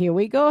back. Here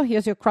we go.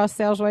 Here's your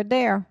cross-sales right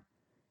there.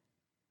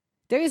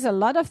 There is a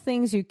lot of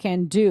things you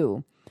can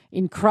do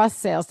in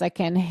cross-sales that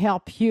can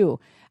help you.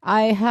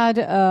 I had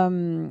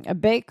a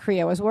bakery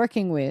I was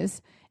working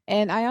with,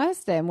 and I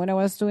asked them when I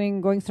was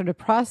going through the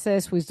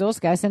process with those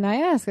guys, and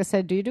I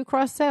said, do you do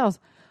cross-sales?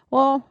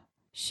 Well,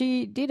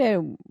 she did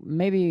it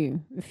maybe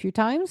a few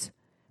times,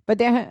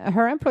 but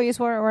her employees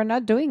were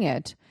not doing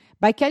it.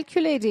 By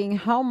calculating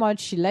how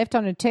much she left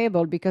on the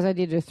table, because I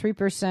did a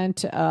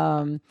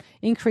 3%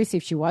 increase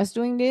if she was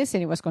doing this,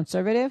 and it was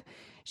conservative,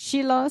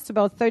 she lost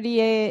about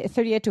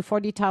 38 to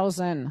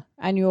 40,000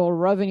 annual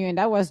revenue, and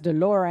that was the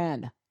lower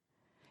end.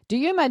 Do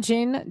you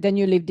imagine then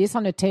you leave this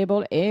on the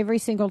table every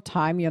single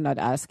time you're not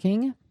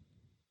asking?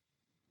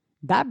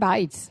 That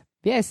bites.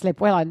 Yeah, I slept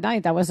well at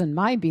night. That wasn't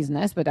my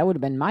business, but that would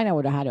have been mine. I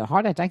would have had a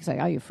heart attack. It's like,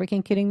 are you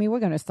freaking kidding me?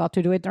 We're going to start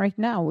to do it right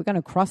now. We're going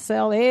to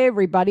cross-sell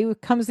everybody who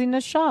comes in the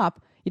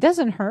shop. It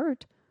doesn't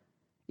hurt.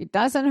 It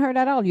doesn't hurt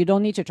at all. You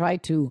don't need to try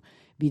to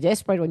be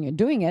desperate when you're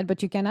doing it,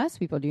 but you can ask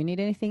people, do you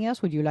need anything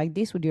else? Would you like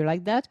this? Would you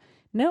like that?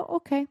 No?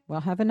 Okay. Well,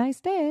 have a nice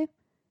day.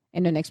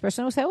 And the next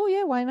person will say, oh,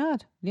 yeah, why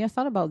not? Yeah, I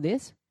thought about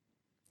this.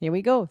 Here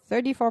we go.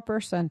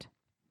 34%.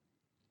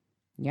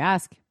 You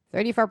ask.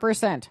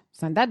 34%.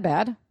 It's not that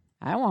bad.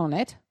 I want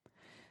it.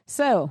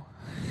 So,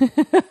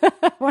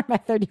 I want my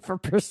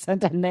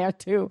 34% in there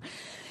too.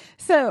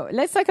 So,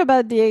 let's talk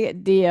about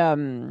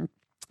the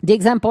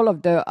example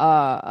of the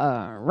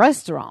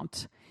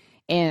restaurant.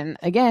 And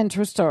again,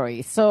 true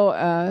story.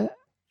 So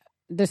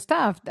the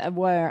staff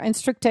were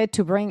instructed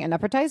to bring an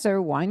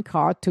appetizer wine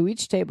cart to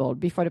each table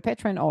before the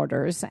patron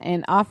orders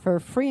and offer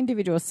free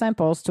individual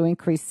samples to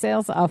increase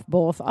sales of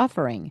both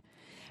offering.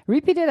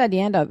 Repeated at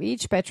the end of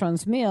each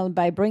patron's meal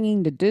by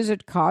bringing the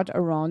dessert cart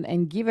around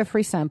and give a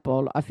free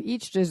sample of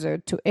each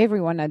dessert to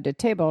everyone at the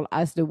table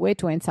as the way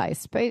to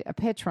entice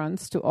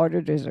patrons to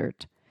order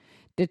dessert.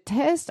 The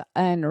test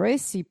and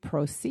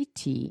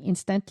reciprocity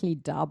instantly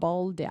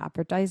doubled the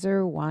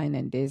appetizer, wine,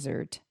 and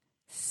dessert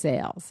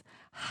sales.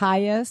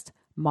 Highest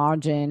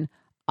margin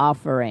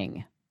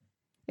offering.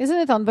 Isn't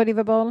it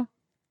unbelievable?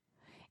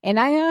 And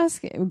I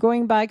ask,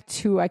 going back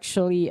to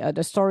actually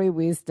the story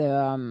with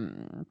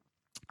the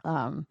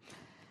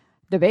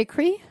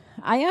bakery,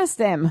 I asked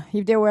them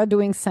if they were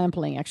doing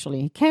sampling,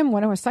 actually. Kim,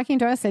 when I was talking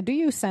to her, I said, do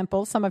you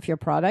sample some of your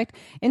product?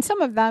 And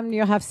some of them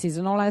you have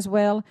seasonal as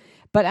well.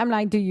 But I'm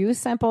like, do you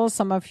sample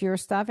some of your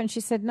stuff? And she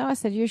said, no. I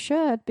said, you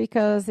should,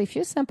 because if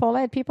you sample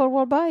it, people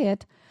will buy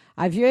it.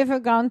 Have you ever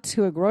gone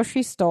to a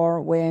grocery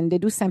store when they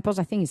do samples?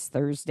 I think it's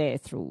Thursday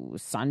through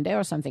Sunday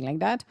or something like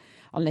that,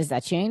 unless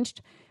that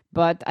changed.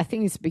 But I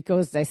think it's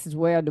because this is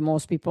where the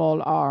most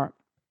people are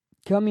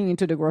coming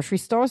into the grocery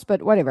stores,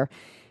 but whatever.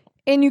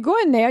 And you go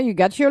in there, you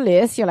got your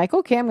list, you're like,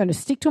 okay, I'm going to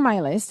stick to my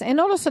list. And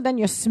all of a sudden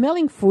you're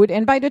smelling food.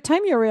 And by the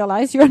time you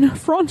realize you're in the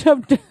front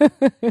of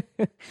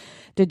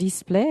the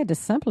display, the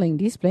sampling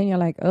display, and you're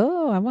like,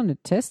 oh, I want a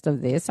test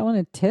of this. I want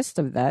a test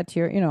of that.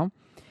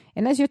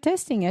 And as you're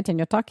testing it and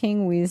you're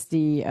talking with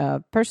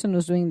the person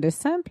who's doing the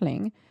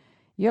sampling,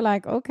 you're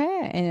like,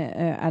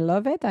 okay, I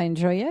love it. I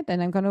enjoy it.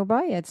 And I'm going to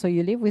buy it. So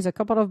you leave with a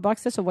couple of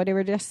boxes of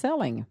whatever they're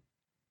selling.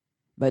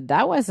 But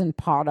that wasn't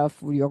part of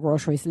your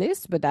groceries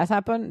list, but that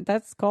happened.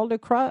 That's called a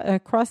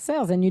cross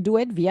sales, and you do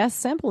it via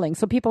sampling.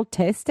 So people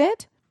test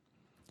it,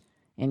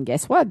 and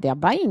guess what? They're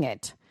buying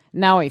it.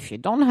 Now, if you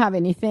don't have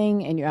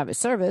anything and you have a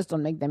service,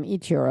 don't make them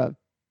eat your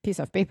piece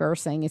of paper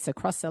saying it's a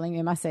cross-selling.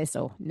 You must say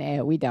so.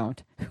 No, we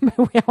don't.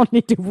 We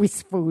only do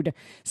with food.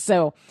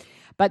 So,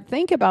 but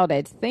think about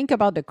it. Think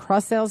about the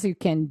cross-sales you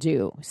can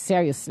do.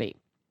 Seriously.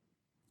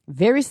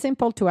 Very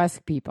simple to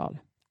ask people.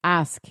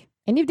 Ask.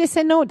 And if they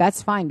say no,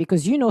 that's fine,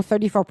 because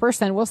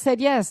 34% will say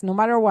yes, no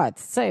matter what.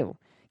 So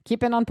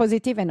Keep it on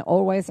positive and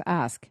always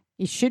ask.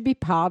 It should be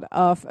part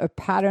of a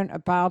pattern, a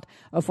part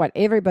of what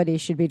everybody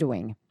should be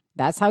doing.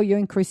 That's how you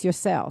increase your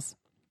sales.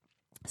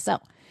 So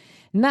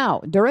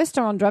now the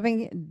restaurant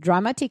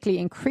dramatically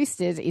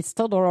increases its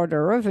total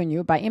order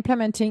revenue by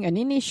implementing an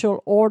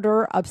initial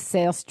order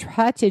upsell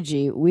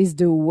strategy with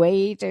the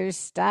waiter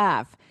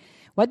staff.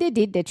 What they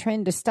did, they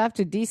trained the staff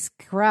to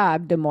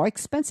describe the more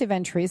expensive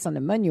entries on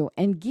the menu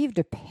and give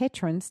the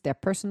patrons their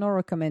personal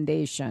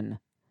recommendation.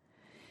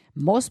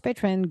 Most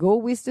patrons go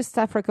with the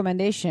staff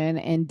recommendation,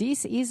 and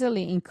this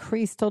easily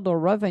increased total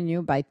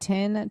revenue by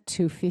 10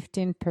 to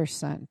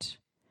 15%.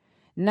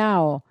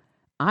 Now,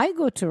 I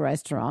go to a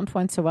restaurant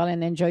once in a while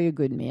and enjoy a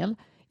good meal.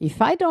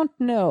 If I don't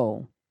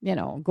know,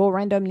 go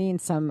randomly in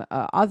some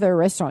other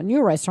restaurant,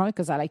 new restaurant,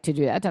 because I like to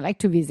do that. I like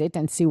to visit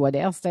and see what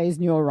else there is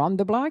new around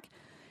the block.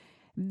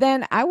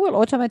 Then I will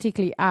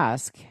automatically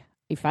ask.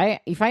 If I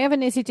have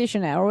an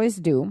hesitation, I always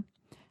do.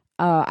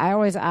 I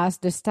always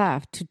ask the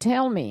staff to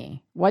tell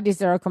me what is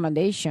the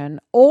recommendation,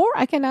 or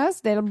I can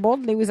ask them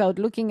boldly without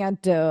looking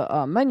at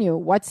the menu,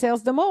 what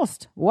sells the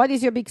most? What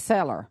is your big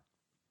seller?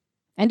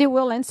 And they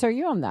will answer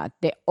you on that.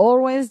 They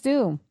always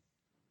do.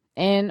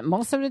 And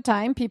most of the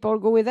time, people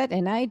go with it,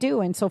 and I do.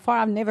 And so far,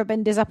 I've never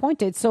been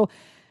disappointed. So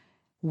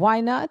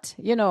why not,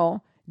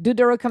 do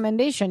the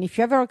recommendation? If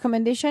you have a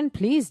recommendation,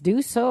 please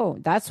do so.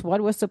 That's what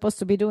we're supposed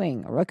to be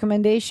doing,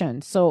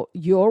 recommendation. So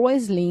you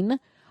always lean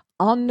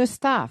on the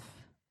staff.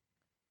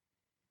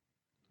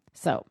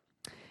 So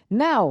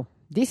now,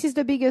 this is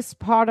the biggest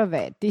part of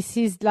it. This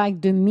is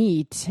like the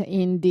meat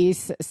in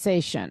this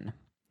session.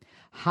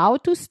 How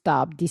to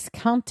stop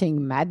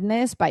discounting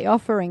madness by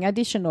offering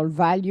additional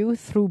value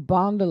through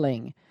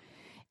bundling.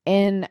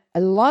 And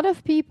a lot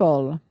of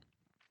people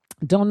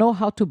don't know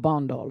how to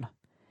bundle.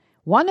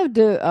 One of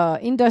the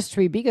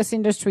biggest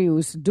industry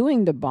who's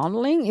doing the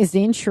bundling is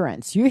the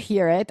insurance. You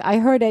hear it. I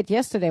heard it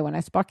yesterday when I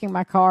was parking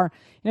my car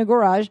in a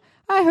garage.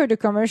 I heard a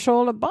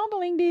commercial,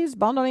 bundling this,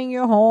 bundling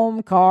your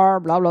home, car,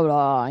 blah, blah,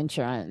 blah,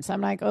 insurance.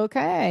 I'm like,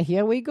 okay,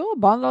 here we go,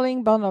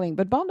 bundling.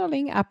 But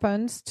bundling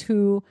happens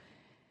to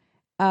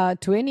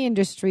any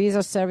industries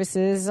or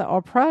services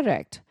or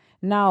product.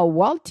 Now,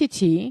 Wild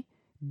TT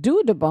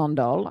do the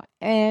bundle,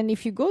 and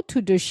if you go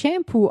to the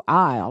shampoo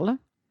aisle,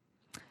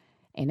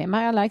 and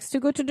Emma likes to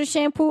go to the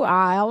shampoo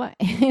aisle,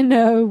 and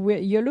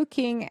you're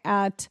looking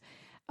at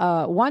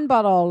one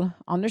bottle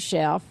on the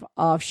shelf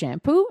of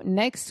shampoo.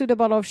 Next to the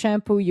bottle of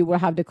shampoo, you will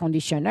have the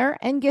conditioner.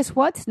 And guess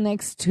what?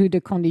 Next to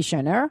the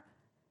conditioner,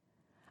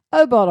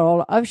 a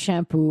bottle of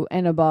shampoo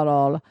and a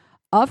bottle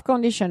of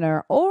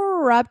conditioner,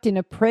 all wrapped in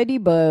a pretty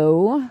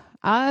bow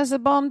as a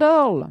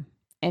bundle.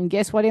 And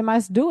guess what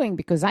Emma's doing?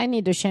 Because I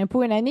need the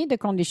shampoo and I need the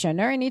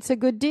conditioner, and it's a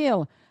good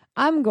deal.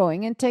 I'm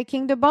going and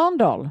taking the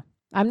bundle.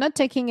 I'm not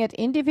taking it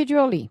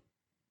individually.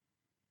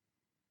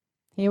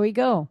 Here we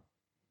go.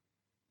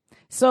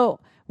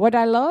 So what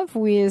I love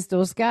with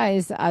those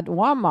guys at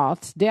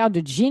Walmart, they are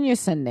the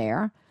genius in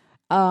there.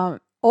 All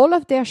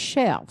of their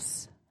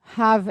shelves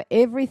have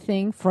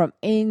everything from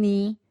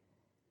any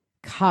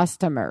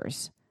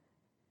customers.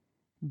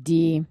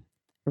 The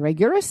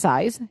regular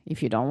size,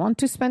 if you don't want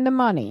to spend the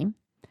money,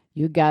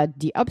 you got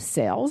the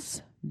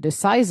upsells, the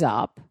size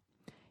up.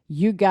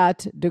 You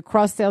got the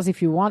cross sales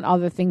if you want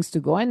other things to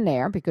go in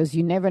there, because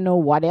you never know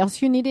what else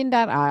you need in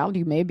that aisle.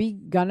 You may be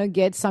going to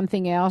get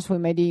something else. Or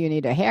maybe you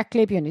need a hair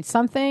clip, you need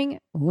something.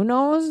 Who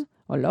knows?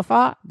 Or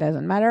loafa,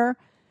 doesn't matter.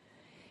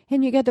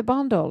 And you get the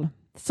bundle.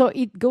 So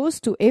it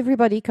goes to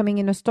everybody coming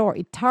in the store.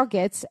 It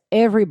targets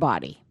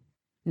everybody.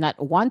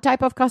 Not one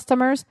type of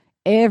customers,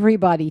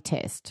 everybody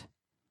test.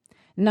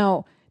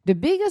 Now, the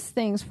biggest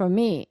things for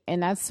me,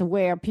 and that's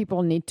where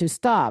people need to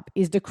stop,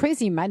 is the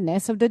crazy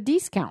madness of the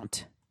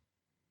discount.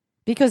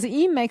 Because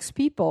it makes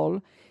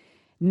people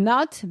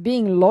not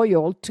being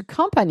loyal to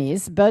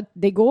companies, but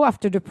they go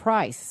after the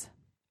price.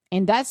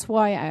 And that's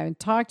why I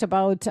talked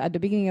about at the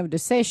beginning of the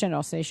session,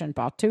 or session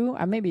part 2,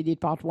 I maybe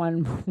did part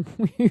 1,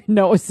 who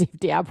knows if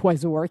the app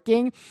was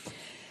working.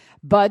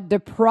 But the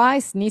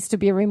price needs to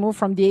be removed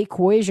from the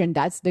equation.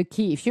 That's the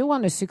key. If you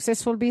want a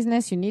successful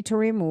business, you need to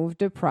remove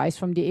the price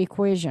from the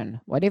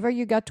equation. Whatever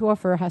you got to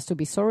offer has to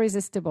be so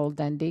irresistible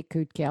that they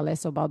could care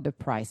less about the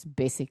price,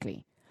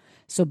 basically.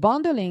 So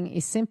bundling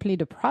is simply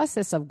the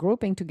process of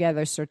grouping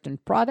together certain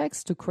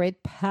products to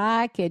create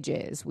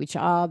packages, which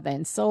are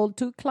then sold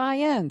to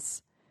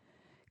clients.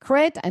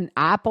 Create an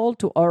apple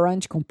to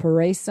orange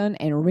comparison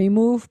and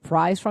remove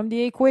price from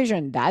the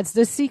equation. That's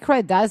the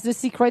secret. That's the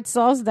secret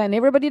sauce. Then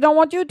everybody don't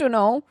want you to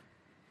know.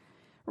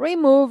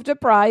 Remove the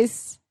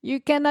price.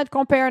 You cannot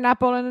compare an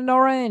apple and an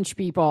orange,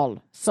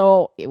 people.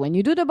 So when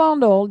you do the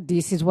bundle,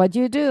 this is what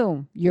you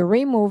do. You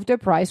remove the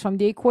price from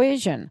the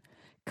equation.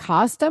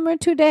 Customer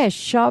today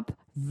shop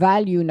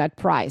value, not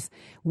price.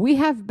 We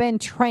have been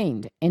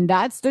trained, and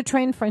that's the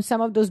trend from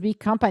some of those big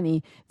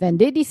companies. Then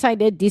they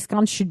decided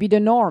discount should be the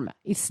norm.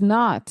 It's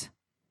not.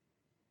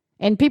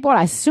 And people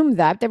assume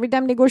that every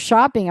time they go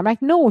shopping. I'm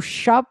like, no,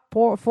 shop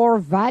for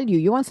value.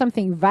 You want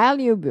something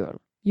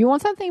valuable. You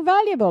want something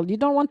valuable. You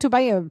don't want to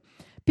buy a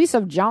piece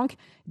of junk,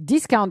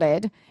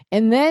 discounted,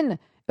 and then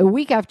A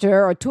week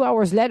after or 2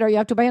 hours later, you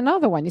have to buy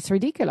another one. It's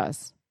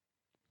ridiculous.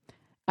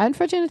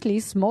 Unfortunately,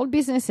 small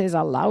businesses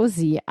are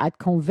lousy at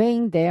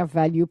conveying their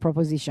value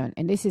proposition.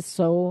 And this is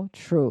so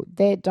true.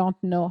 They don't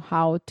know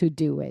how to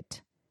do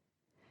it.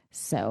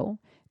 So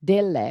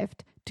they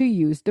left to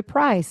use the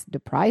price. The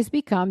price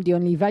become the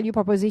only value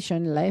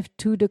proposition left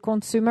to the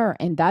consumer.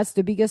 And that's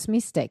the biggest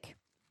mistake.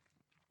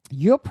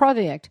 Your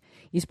product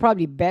is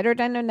probably better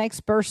than the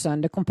next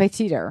person, the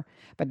competitor.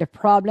 But the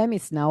problem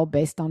is now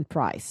based on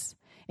price.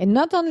 And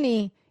not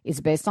only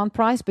is based on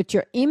price, but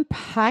you're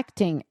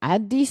impacting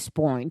at this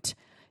point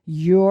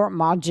your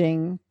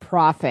margin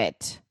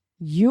profit.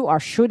 You are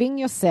shooting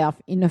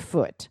yourself in the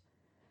foot.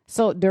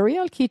 So the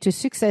real key to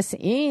success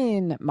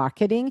in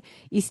marketing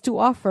is to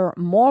offer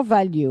more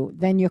value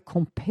than your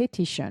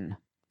competition.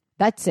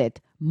 That's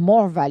it,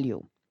 more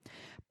value.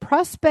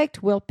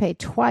 Prospect will pay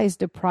twice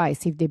the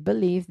price if they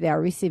believe they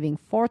are receiving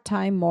 4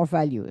 times more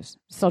values.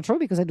 So true,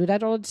 because I do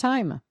that all the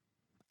time.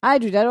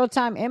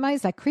 Emma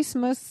is like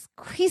Christmas.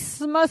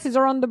 Christmas is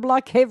around the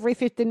block every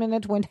 15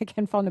 minutes when I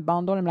can find a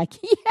bundle. I'm like,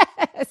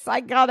 yes, I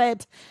got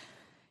it.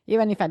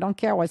 Even if I don't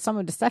care what some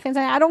of the stuff is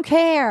saying, I don't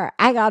care.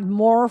 I got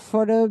more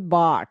for the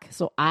buck.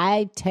 So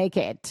I take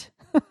it.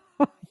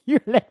 You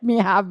let me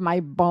have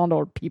my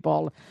bundle,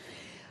 people.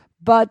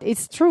 But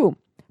it's true.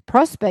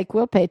 Prospect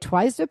will pay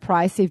twice the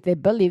price if they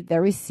believe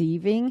they're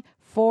receiving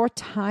 4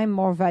 times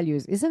more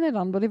values. Isn't it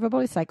unbelievable?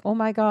 It's like, oh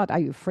my God, are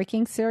you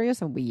freaking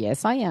serious? And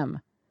yes, I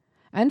am.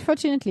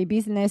 Unfortunately,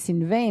 business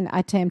in vain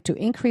attempt to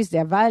increase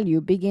their value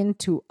begin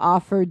to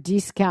offer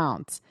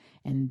discounts,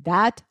 and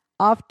that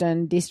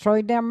often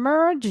destroy their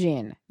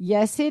margin.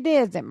 Yes, it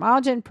is. The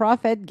margin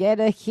profit get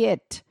a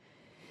hit.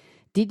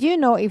 Did you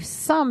know if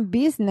some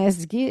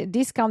business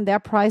discount their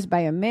price by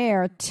a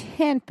mere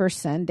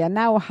 10%, they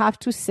now have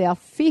to sell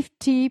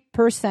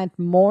 50%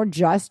 more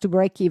just to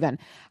break even?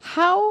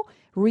 How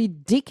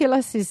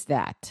ridiculous is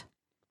that?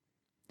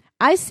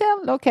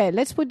 Okay,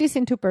 let's put this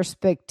into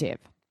perspective.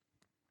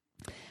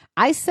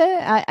 I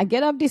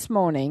get up this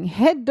morning,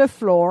 hit the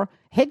floor,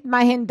 hit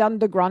my hand down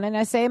the ground, and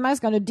I say, Emma's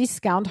going to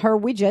discount her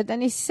widget,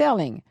 and it's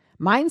selling.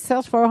 Mine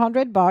sells for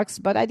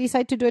 $100, but I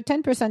decide to do a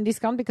 10%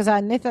 discount because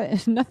I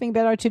have nothing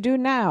better to do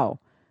now.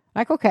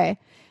 Like, okay,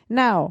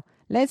 now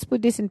let's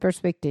put this in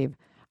perspective.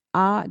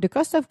 The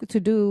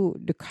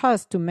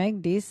cost to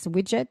make this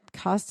widget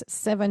costs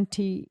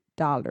 $70.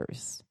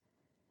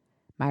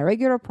 My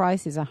regular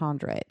price is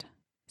 $100,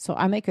 so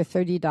I make a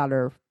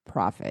 $30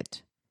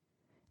 profit.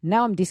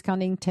 Now I'm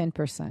discounting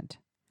 10%.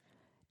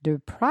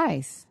 The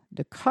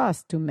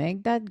cost to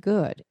make that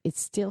good, it's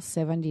still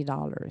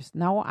 $70.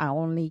 Now I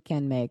only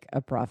can make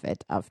a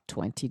profit of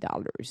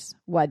 $20.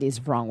 What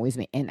is wrong with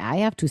me? And I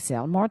have to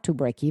sell more to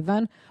break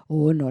even?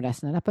 Oh no,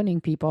 that's not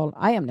happening, people.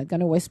 I am not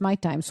going to waste my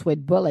time,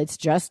 sweat bullets,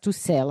 just to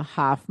sell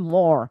half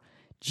more,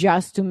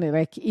 just to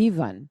break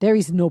even. There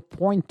is no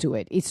point to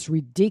it. It's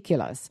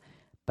ridiculous.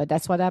 But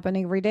that's what's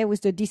happening every day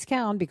with the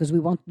discount, because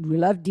we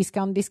love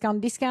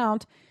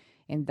discount.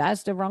 And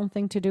that's the wrong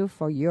thing to do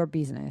for your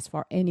business,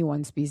 for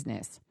anyone's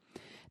business.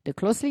 The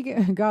closely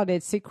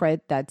guarded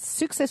secret that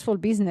successful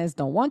business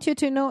don't want you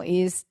to know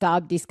is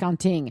stop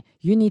discounting.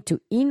 You need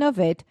to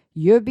innovate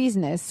your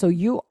business so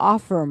you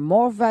offer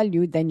more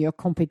value than your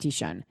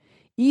competition,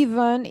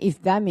 even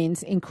if that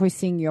means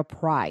increasing your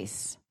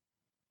price.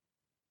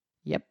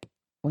 Yep.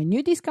 When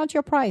you discount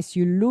your price,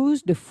 you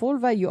lose the full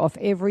value of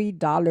every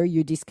dollar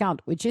you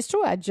discount, which is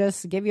true. I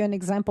just gave you an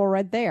example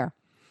right there.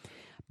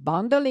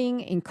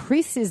 Bundling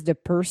increases the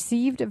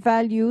perceived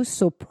value,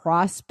 so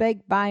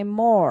prospect buy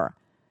more.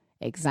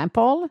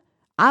 Example,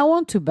 I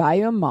want to buy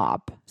a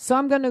mop, so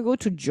I'm going to go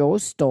to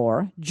Joe's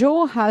store.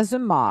 Joe has a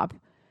mop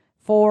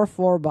for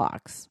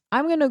 $4.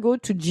 I'm going to go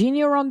to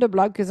Jeannie around the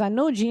block because I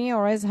know Jeannie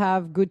always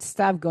have good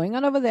stuff going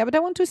on over there, but I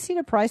want to see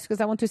the price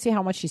because I want to see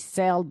how much she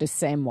sells the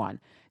same one.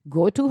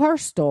 Go to her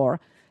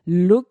store,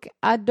 look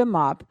at the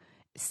mop,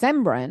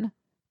 same brand,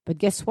 but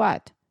guess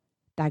what?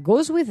 That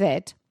goes with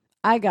it.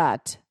 I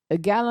got a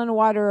gallon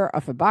water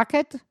of a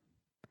bucket.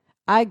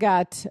 I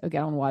got a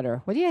gallon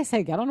water. What did I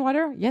say? Gallon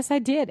water? Yes, I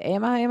did.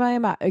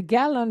 Emma. A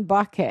gallon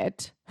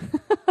bucket,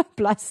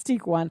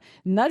 plastic one,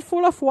 not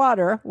full of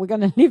water. We're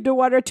going to leave the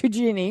water to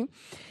Jeannie.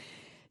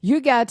 You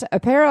got a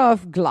pair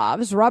of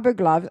gloves, rubber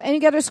gloves, and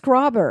you got a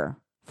scrubber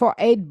for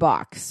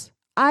 $8.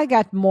 I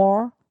got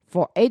more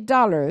for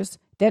 $8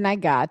 than I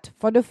got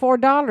for the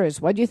 $4.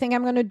 What do you think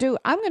I'm going to do?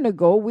 I'm going to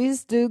go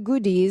with the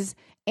goodies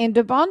and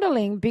the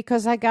bundling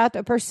because I got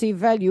a perceived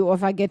value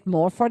of I get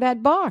more for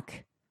that buck.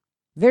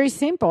 Very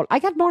simple. I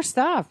got more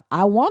stuff.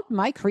 I want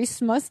my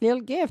Christmas little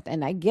gift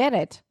and I get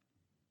it.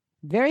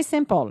 Very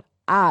simple.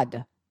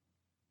 Add.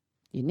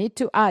 You need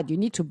to add. You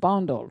need to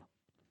bundle.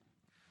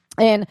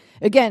 And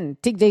again,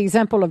 take the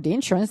example of the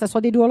insurance. That's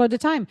what they do all of the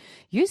time.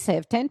 You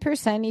save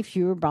 10% if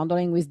you're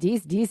bundling with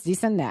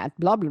this, and that,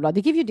 blah, blah, blah.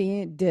 They give you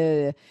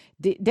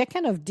they're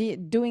kind of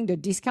doing the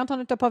discount on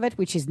the top of it,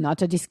 which is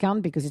not a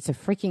discount because it's a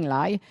freaking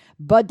lie.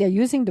 But they're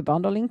using the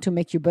bundling to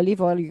make you believe,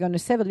 well, you're going to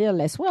save a little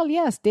less. Well,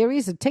 yes, there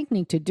is a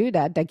technique to do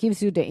that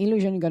gives you the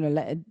illusion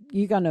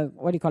you're going to,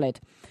 what do you call it?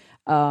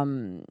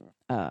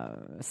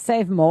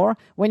 save more,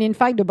 when in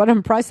fact the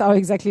bottom price are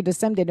exactly the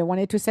same they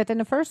wanted to set in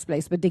the first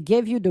place. But they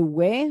gave you the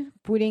way,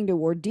 putting the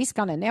word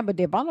discount in there, but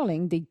they're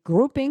bundling, they're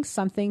grouping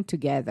something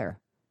together.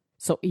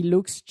 So it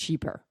looks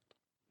cheaper.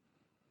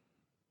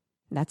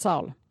 That's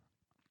all.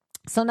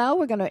 So now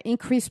we're going to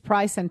increase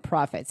price and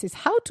profits. It's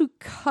how to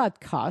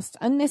cut costs,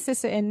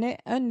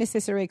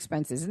 unnecessary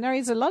expenses. And there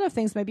is a lot of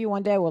things. Maybe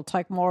one day we'll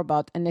talk more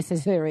about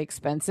unnecessary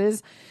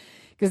expenses,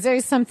 because there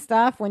is some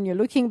stuff when you're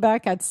looking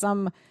back at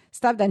some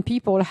stuff that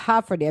people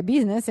have for their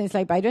business, and it's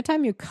like by the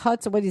time you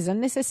cut what is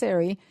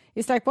unnecessary,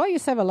 it's like, well, you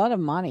save a lot of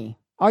money.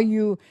 Are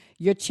you're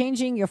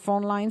changing your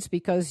phone lines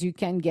because you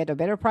can get a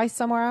better price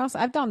somewhere else?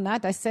 I've done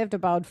that. I saved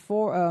about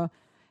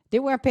they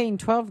were paying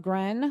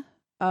 $12,000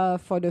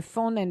 for the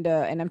phone and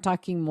I'm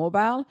talking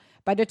mobile.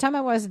 By the time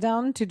I was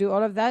done to do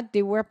all of that,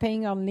 they were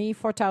paying only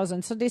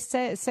 $4,000. So they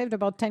saved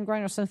about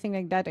 $10,000 or something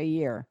like that a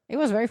year. It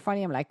was very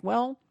funny. I'm like,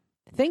 well,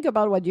 think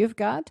about what you've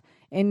got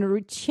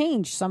and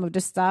change some of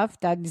the stuff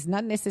that is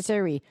not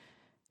necessary.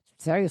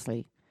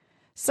 Seriously.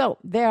 So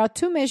there are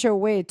two major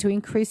ways to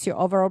increase your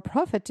overall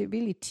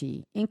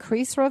profitability: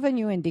 increase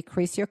revenue and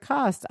decrease your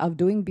cost of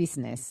doing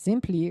business.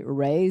 Simply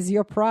raise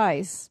your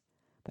price.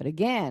 But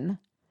again,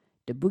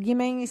 the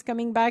boogeyman is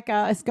coming back,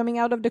 is coming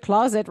out of the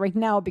closet right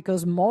now,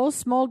 because most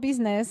small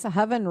business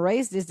haven't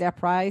raised their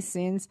price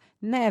since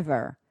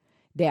never.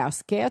 They are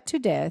scared to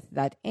death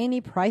that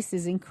any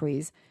prices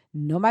increase,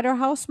 no matter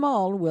how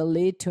small, will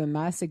lead to a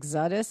mass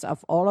exodus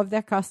of all of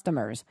their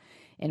customers.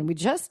 And we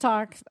just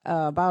talked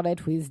about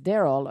it with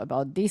Daryl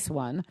about this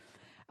one.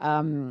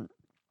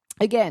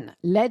 Again,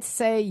 let's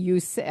say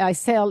I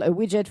sell a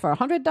widget for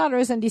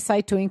 $100 and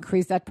decide to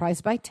increase that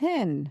price by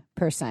 10%.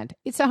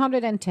 It's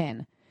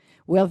 $110.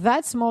 Will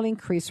that small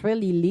increase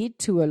really lead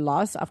to a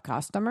loss of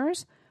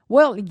customers?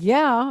 Well,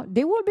 yeah,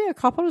 there will be a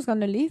couple who's going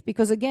to leave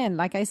because, again,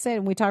 like I said,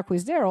 when we talk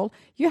with Daryl,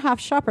 you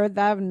have shoppers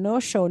that have no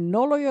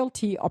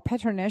loyalty or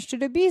patronage to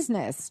the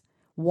business.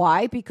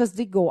 Why? Because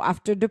they go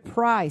after the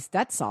price.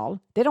 That's all.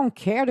 They don't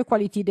care the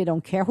quality. They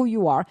don't care who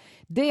you are.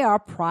 They are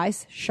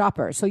price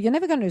shoppers. So you're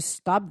never going to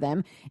stop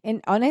them.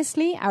 And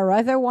honestly, I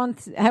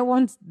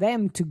want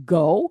them to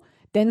go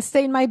than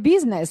stay in my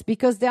business,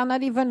 because they are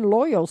not even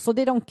loyal. So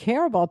they don't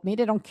care about me.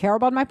 They don't care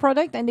about my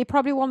product, and they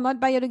probably will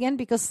not buy it again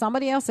because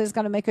somebody else is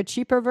going to make a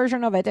cheaper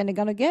version of it and they're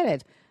going to get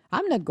it.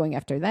 I'm not going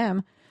after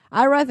them.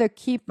 I rather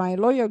keep my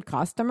loyal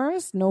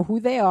customers, know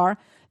who they are,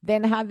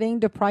 than having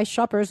the price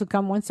shoppers who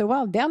come once in a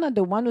while. They're not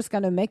the one who's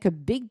going to make a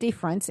big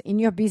difference in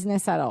your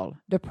business at all.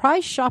 The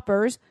price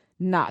shoppers,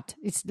 not.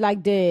 It's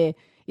like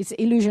it's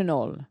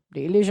illusional,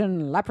 the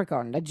illusion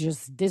leprechaun that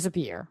just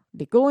disappear.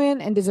 They go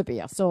in and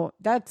disappear. So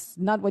that's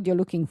not what you're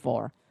looking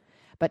for.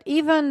 But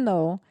even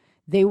though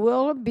there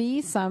will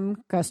be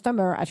some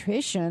customer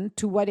attrition,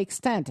 to what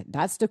extent?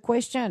 That's the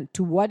question.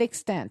 To what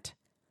extent?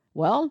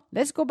 Well,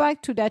 let's go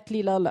back to that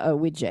little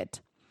widget.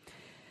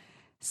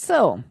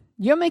 So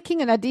you're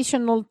making an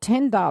additional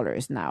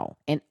 $10 now,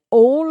 and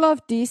all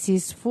of this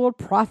is full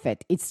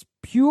profit. It's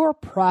pure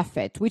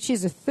profit, which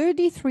is a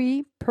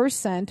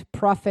 33%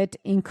 profit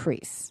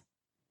increase.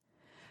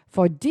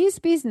 For this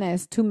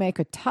business to make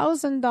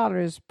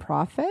 $1,000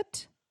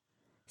 profit,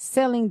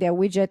 selling their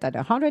widget at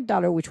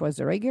 $100, which was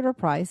the regular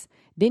price,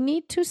 they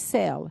need to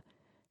sell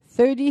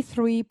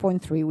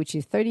 33.3, which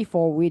is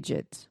 34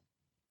 widgets.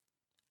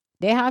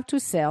 They have to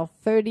sell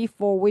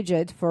 34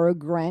 widgets for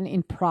 $1,000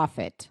 in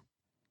profit.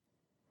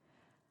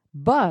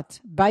 But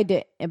by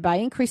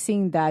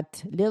increasing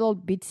that little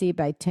bitsy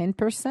by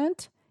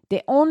 10%,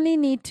 they only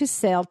need to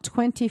sell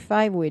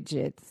 25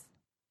 widgets.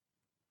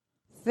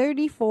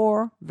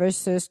 34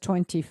 versus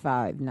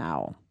 25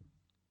 now.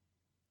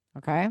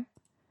 Okay?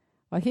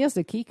 Well, here's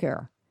the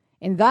kicker.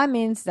 And that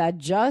means that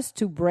just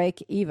to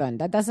break even,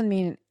 that doesn't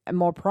mean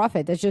more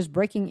profit, that's just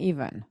breaking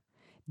even.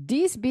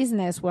 This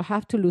business will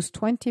have to lose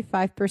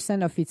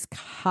 25% of its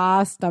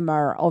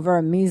customer over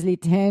a measly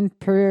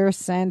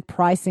 10%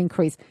 price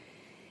increase.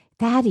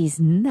 That is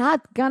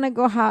not gonna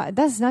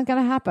that's not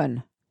gonna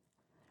happen.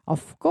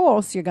 Of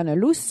course, you're gonna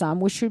lose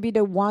some, which should be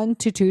the 1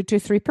 to 2 to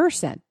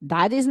 3%.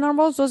 That is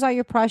normal. Those are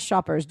your price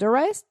shoppers. The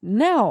rest,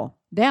 no,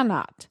 they're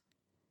not.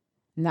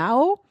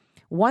 Now,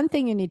 one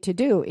thing you need to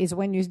do is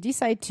when you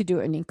decide to do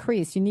an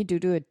increase, you need to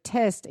do a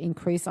test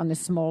increase on a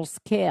small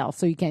scale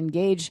so you can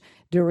gauge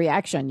the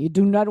reaction. You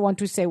do not want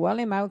to say, well,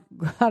 Emma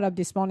got up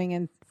this morning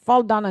and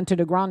fall down onto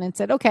the ground and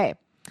said, okay,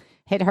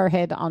 hit her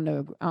head on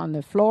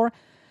the floor.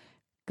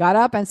 Got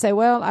up and say,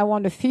 well, I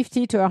want a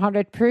 50 to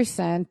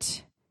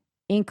 100%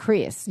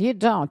 increase. You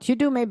don't. You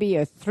do maybe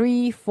a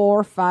 3,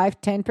 4,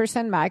 5,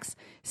 10% max.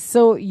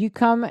 So you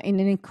come in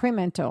an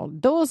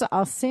incremental. Those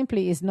are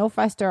simply is no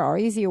faster or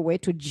easier way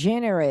to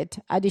generate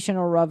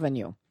additional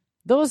revenue.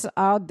 Those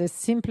are the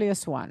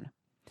simplest one.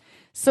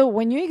 So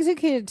when you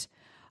execute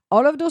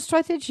all of those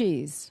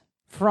strategies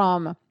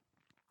from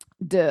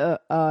the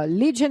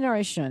lead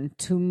generation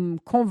to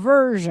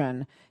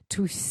conversion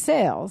to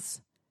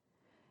sales,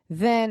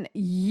 then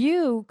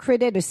you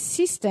created a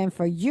system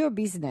for your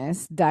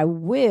business that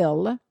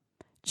will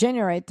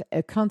generate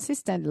a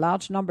consistent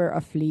large number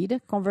of lead,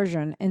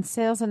 conversion, and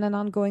sales on an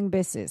ongoing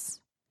basis.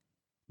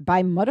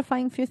 by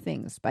modifying few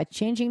things, by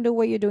changing the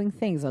way you're doing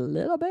things a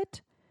little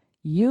bit,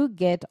 you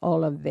get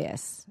all of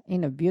this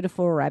in a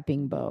beautiful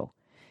wrapping bow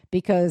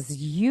because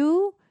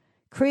you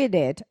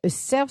created a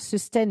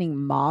self-sustaining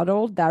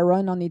model that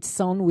run on its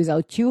own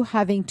without you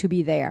having to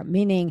be there.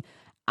 Meaning,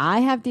 I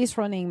have this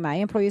running, my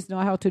employees know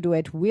how to do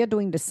it. We're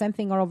doing the same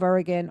thing all over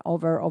again,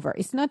 over.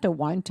 It's not a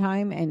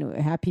one-time and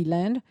a happy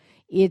land.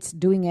 It's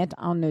doing it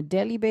on a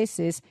daily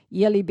basis,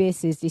 yearly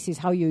basis. This is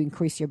how you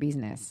increase your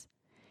business.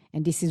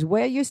 And this is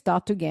where you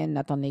start to gain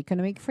not only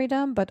economic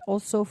freedom, but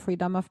also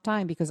freedom of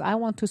time, because I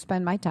want to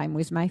spend my time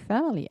with my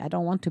family. I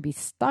don't want to be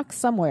stuck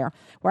somewhere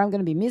where I'm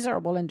going to be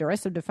miserable and the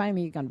rest of the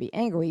family is going to be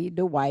angry,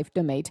 the wife,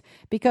 the mate,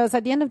 because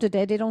at the end of the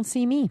day, they don't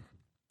see me.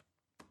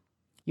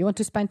 You want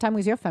to spend time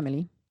with your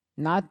family,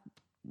 not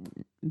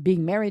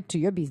being married to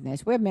your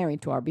business. We're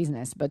married to our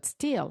business, but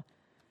still,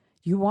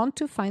 you want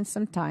to find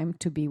some time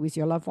to be with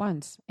your loved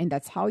ones, and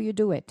that's how you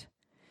do it.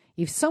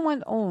 If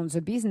someone owns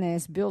a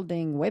business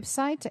building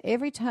website,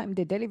 every time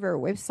they deliver a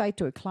website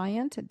to a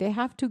client, they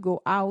have to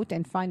go out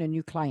and find a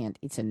new client.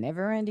 It's a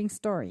never-ending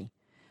story.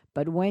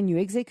 But when you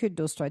execute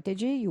those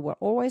strategies, you will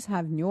always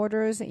have new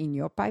orders in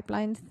your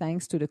pipeline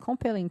thanks to the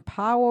compelling,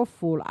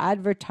 powerful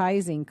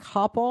advertising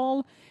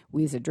coupled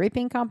with a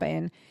dripping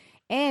campaign.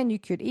 And you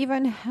could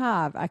even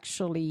have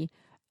actually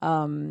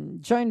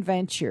joint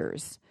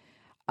ventures.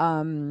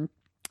 And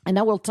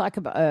I will talk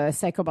about a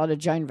sec about the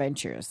joint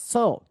ventures.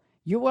 So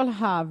you will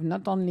have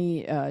not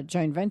only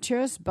joint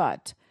ventures,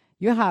 but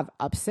you have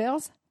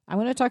upsells. I'm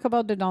going to talk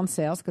about the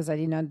downsales because I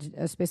did not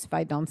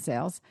specify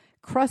downsales.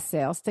 Cross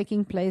sales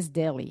taking place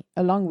daily,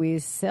 along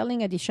with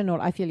selling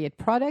additional affiliate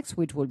products,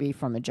 which will be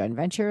from a joint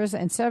ventures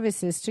and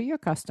services to your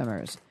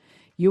customers.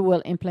 You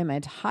will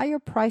implement higher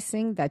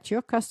pricing that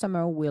your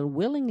customer will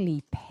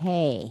willingly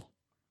pay.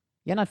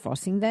 You're not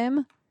forcing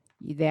them.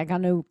 They're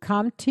going to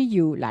come to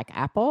you like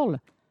Apple.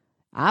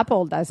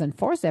 Apple doesn't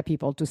force their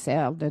people to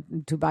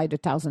to buy the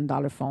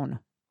 $1,000 phone.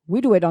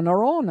 We do it on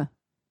our own,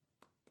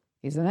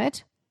 isn't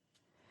it?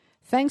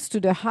 Thanks to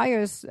the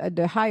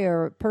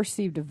higher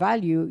perceived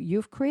value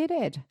you've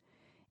created.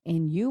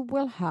 And you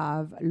will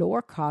have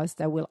lower costs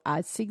that will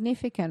add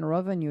significant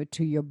revenue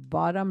to your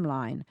bottom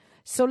line.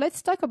 So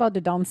let's talk about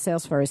the down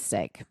sales for a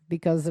sec,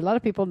 because a lot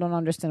of people don't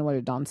understand what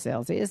a down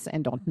sales is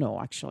and don't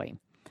know, actually.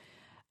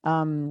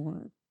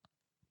 Oh,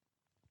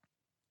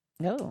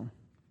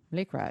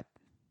 lick rat.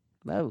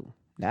 Whoa,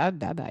 that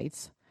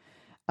bites.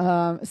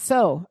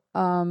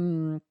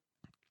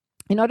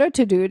 In order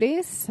to do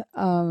this,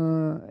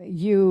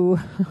 you...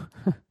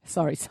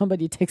 Sorry,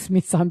 somebody texts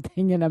me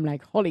something and I'm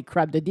like, holy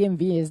crap, the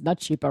DMV is not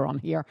cheap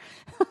around here.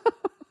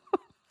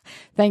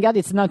 Thank God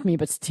it's not me,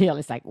 but still,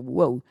 it's like,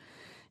 whoa,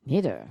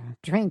 need a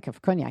drink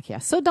of cognac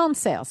here. So down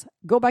sales,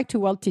 go back to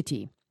World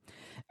TT.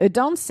 A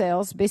down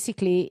sales,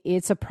 basically,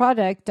 it's a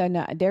product,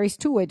 and there is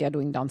two ways they're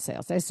doing down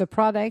sales. There's a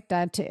product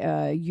that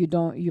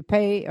you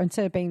pay,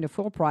 instead of paying the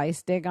full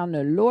price, they're going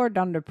to lower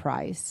down the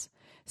price.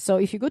 So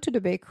if you go to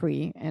the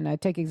bakery, and I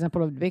take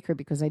example of the bakery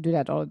because I do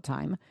that all the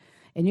time,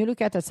 and you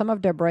look at some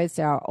of their breads,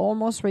 they are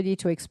almost ready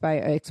to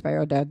expire.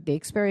 The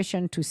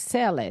expiration to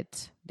sell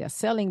it, they're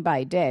selling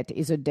by date,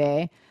 is a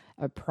day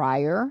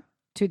prior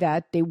to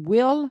that. They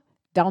will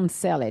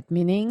downsell it,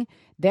 meaning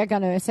they're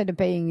going to, instead of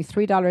paying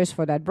 $3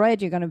 for that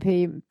bread, you're going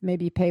to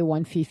maybe pay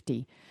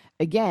 $1.50.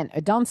 Again, a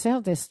down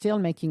sale, they're still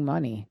making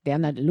money. They're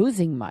not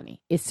losing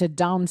money. It's a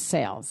down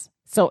sales.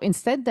 So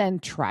instead then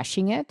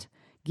trashing it,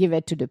 give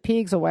it to the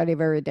pigs or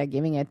whatever they're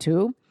giving it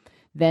to,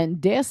 then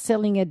they're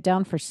selling it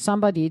down for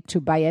somebody to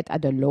buy it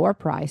at a lower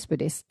price, but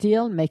they're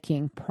still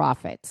making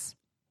profits.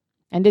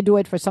 And they do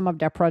it for some of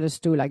their products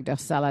too, like their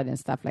salad and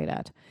stuff like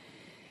that,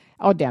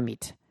 or their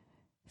meat.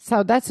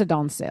 So that's a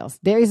down sales.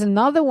 There is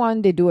another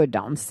one, they do a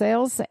down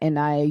sales, and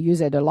I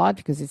use it a lot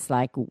because it's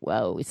like,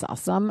 whoa, it's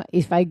awesome.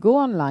 If I go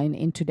online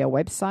into their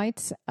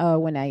websites,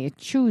 when I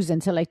choose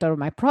and select all of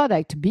my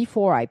product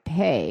before I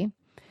pay,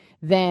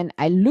 then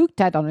I looked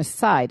at on the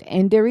side,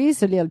 and there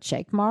is a little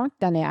check mark.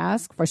 Then I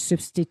ask for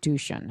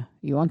substitution.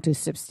 You want to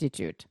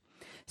substitute.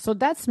 So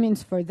that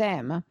means for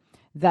them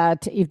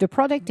that if the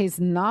product is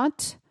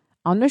not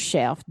on the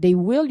shelf, they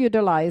will use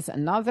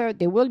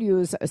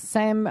a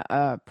same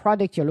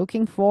product you're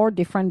looking for,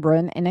 different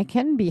brand, and it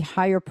can be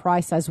higher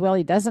price as well.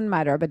 It doesn't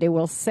matter, but they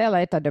will sell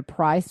it at the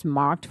price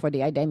marked for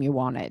the item you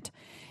wanted.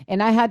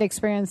 And I had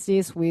experienced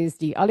this with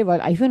the olive oil.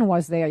 I even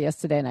was there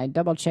yesterday, and I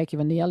double-checked.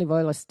 Even the olive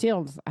oil is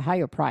still a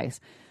higher price.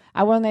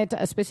 I wanted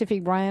a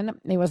specific brand.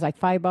 It was like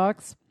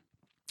 $5.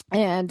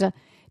 And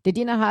they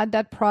didn't have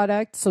that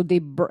product, so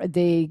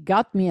they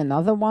got me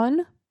another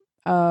one.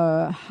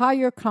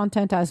 Higher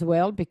content as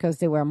well, because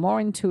they were more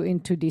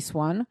into this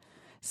one.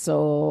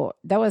 So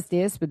that was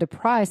this, but the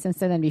price,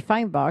 instead of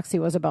 $5, it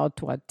was about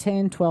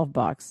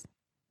 $10-12.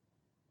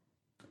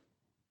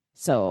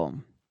 So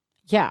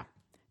yeah,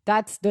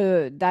 that's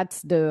the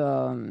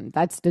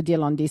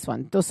deal on this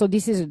one. So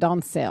this is a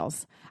down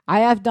sales.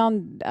 I have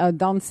done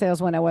down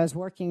sales when I was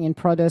working in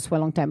products for a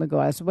long time ago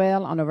as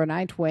well, on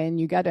overnight, when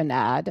you got an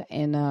ad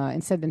and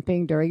instead of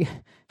paying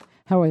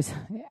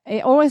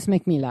it always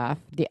make me laugh.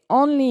 The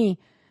only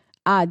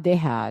ad they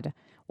had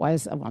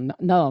was, well,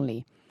 not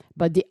only,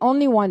 but the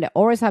only one that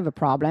always have a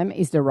problem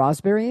is the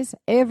raspberries.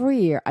 Every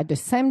year at the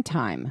same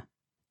time,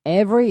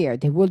 every year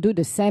they will do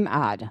the same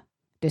ad,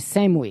 the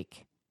same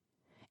week.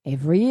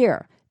 Every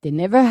year. They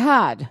never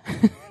had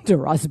the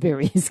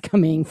raspberries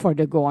coming for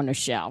the go on the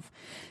shelf.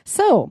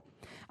 So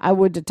I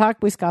would talk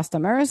with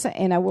customers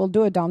and I will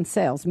do a down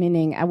sales,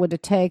 meaning I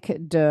would take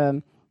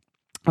the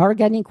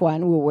organic one,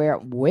 who were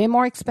way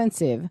more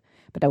expensive,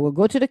 but I will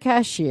go to the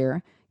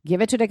cashier,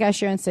 give it to the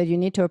cashier and say, you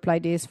need to apply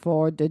this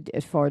for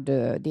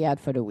the ad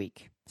for the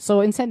week.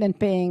 So instead of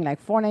paying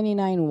like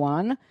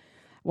 $4.99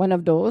 one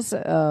of those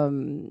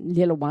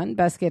little one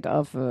basket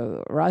of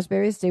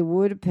raspberries, they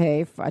would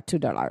pay for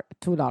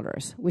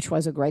 $2, which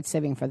was a great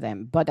saving for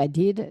them. But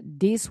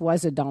this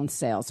was a down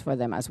sales for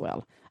them as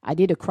well. I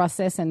did a cross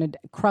sell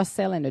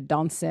and a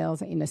down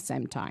sales in the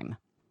same time.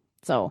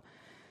 So,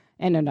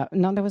 and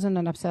no, there wasn't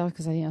an upsell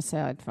because I didn't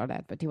sell it for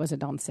that, but it was a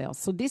down sale.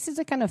 So this is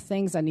the kind of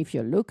things that if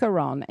you look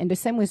around, and the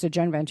same with the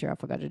joint venture, I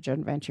forgot the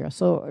joint venture.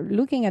 So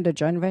looking at the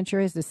joint venture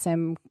is the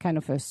same kind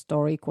of a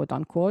story, quote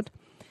unquote.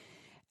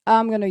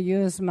 I'm going to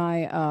use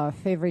my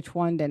favorite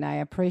one that I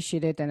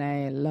appreciate it and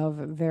I love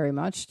very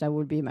much. That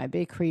would be my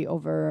bakery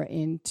over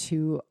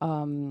into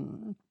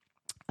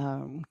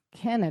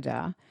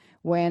Canada.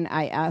 When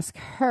I asked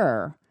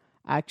her,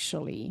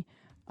 actually,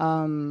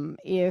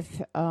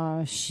 if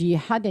she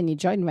had any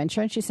joint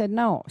venture, and she said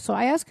no. So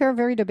I asked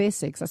her the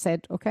basics. I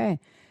said, okay,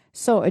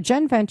 so a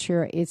joint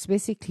venture is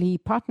basically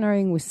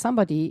partnering with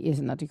somebody, is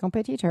not a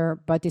competitor,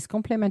 but is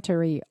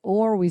complementary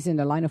or within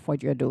the line of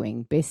what you're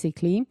doing.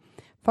 Basically,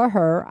 for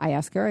her, I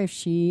asked her if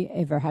she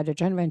ever had a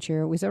joint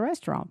venture with a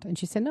restaurant. And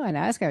she said no. And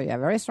I asked her, you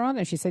have a restaurant?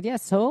 And she said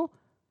yes. So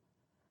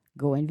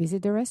go and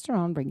visit the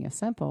restaurant, bring your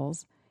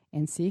samples,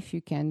 and see if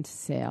you can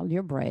sell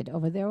your bread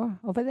over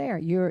there.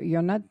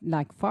 You're not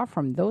like far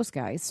from those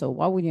guys, so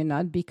why would you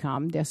not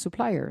become their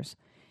suppliers?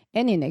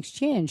 And in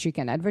exchange, you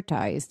can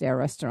advertise their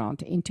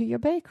restaurant into your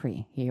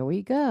bakery. Here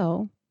we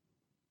go.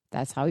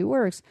 That's how it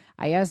works.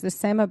 I asked the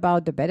same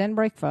about the bed and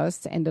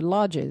breakfast and the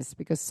lodges,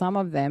 because some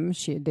of them,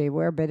 they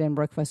were bed and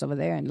breakfast over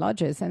there and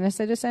lodges, and I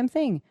said the same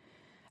thing.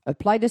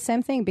 Apply the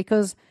same thing,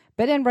 because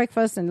bed and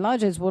breakfast and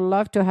lodges will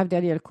love to have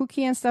their little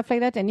cookie and stuff like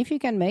that, and if you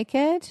can make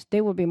it,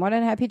 they will be more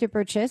than happy to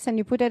purchase, and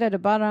you put it at the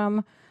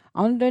bottom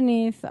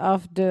underneath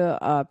of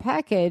the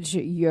package,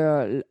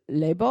 your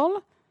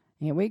label.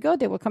 Here we go.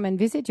 They will come and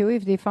visit you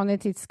if they found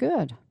it's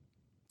good.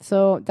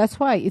 So that's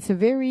why it's a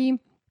very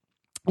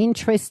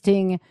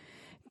interesting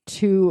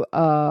to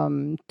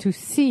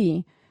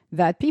see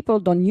that people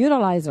don't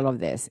utilize all of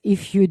this.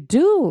 If you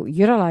do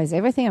utilize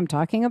everything I'm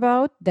talking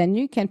about, then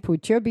you can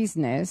put your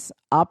business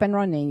up and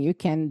running. You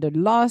can, the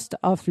loss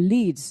of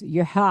leads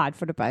you had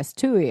for the past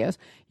 2 years,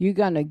 you're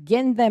going to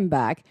gain them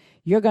back.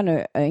 You're going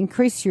to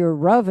increase your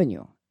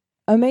revenue.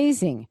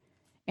 Amazing.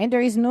 And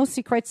there is no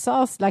secret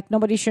sauce like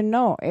nobody should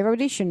know.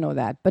 Everybody should know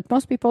that, but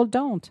most people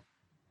don't.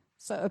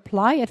 So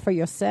apply it for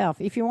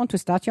yourself. If you want to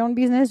start your own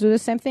business, do the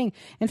same thing.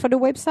 And for the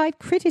website,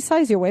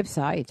 criticize your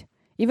website.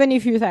 Even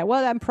if you say,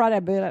 well, I'm proud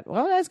I built it.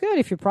 Well, that's good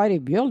if you're proud to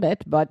build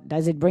it, but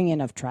does it bring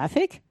enough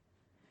traffic?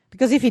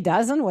 Because if it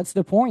doesn't, what's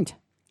the point?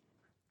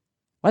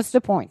 What's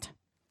the point?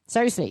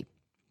 Seriously.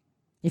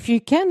 If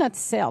you cannot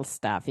sell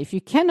stuff, if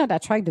you cannot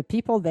attract the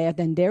people there,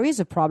 then there is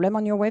a problem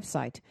on your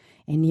website.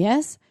 And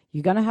yes,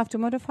 you're going to have to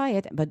modify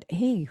it. But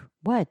hey,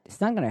 what?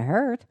 It's not going to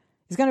hurt.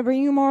 It's going to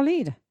bring you more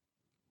lead.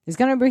 It's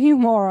going to bring you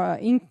more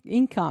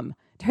income.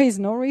 There is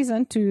no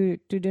reason to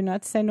do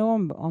not say no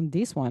on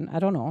this one. I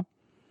don't know.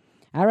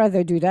 I'd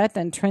rather do that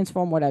than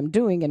transform what I'm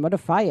doing and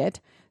modify it.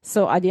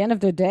 So at the end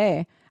of the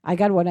day, I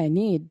got what I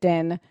need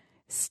than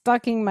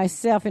stalking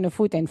myself in the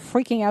foot and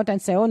freaking out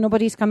and say, oh,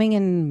 nobody's coming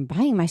and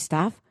buying my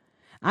stuff.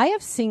 I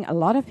have seen a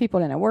lot of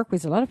people, and I work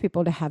with a lot of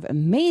people that have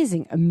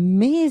amazing,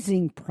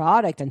 amazing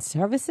product and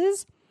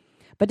services,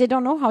 but they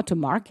don't know how to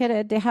market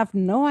it. They have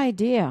no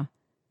idea.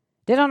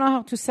 They don't know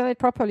how to sell it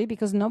properly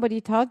because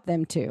nobody taught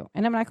them to.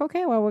 And I'm like,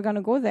 okay, well, we're going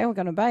to go there. We're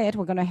going to buy it.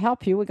 We're going to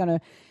help you. We're going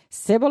to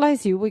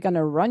stabilize you. We're going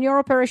to run your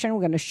operation. We're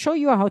going to show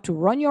you how to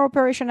run your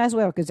operation as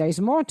well, because there is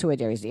more to it.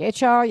 There is the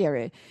HR.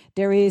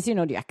 There is,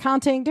 the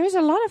accounting. There's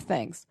a lot of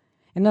things.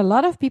 And a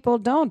lot of people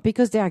don't,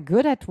 because they are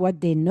good at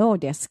what they know,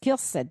 their skill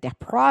set, their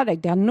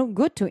product. They're no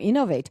good to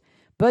innovate,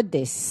 but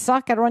they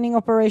suck at running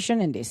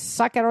operation and they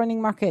suck at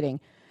running marketing.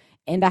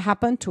 And that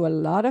happened to a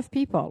lot of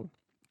people.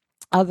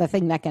 Other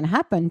thing that can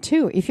happen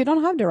too, if you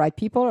don't have the right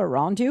people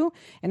around you,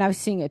 and I've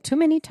seen it too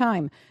many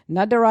times,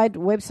 not the right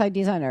website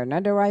designer,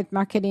 not the right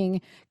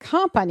marketing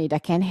company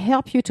that can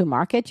help you to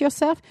market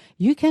yourself,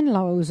 you can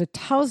lose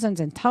thousands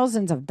and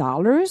thousands of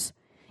dollars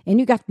and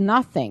you got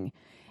nothing.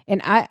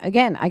 And I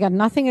got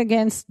nothing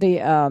against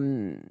the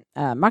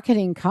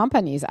marketing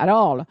companies at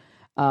all.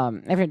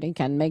 Everybody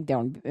can make their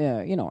own,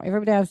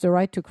 everybody has the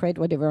right to create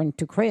what they want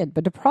to create.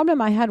 But the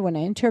problem I had when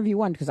I interview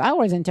one, because I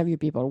always interview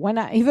people,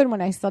 even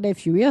when I started a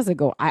few years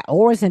ago, I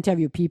always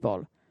interview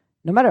people,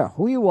 no matter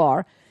who you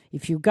are.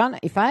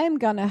 If I am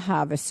going to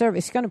have a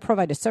service, going to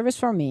provide a service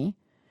for me,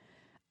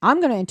 I'm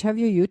going to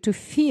interview you to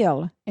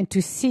feel and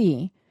to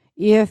see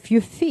if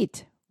you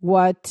fit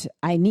what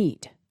I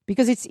need.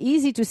 Because it's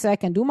easy to say I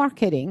can do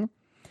marketing,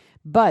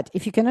 but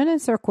if you cannot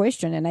answer a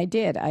question, and I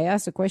did, I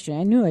asked a question.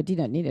 I knew I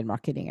didn't need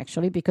marketing,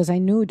 actually, because I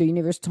knew the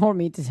universe told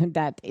me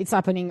that it's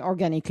happening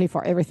organically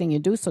for everything you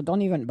do, so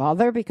don't even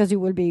bother because you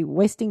will be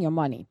wasting your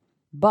money.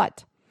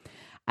 But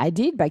I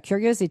did, by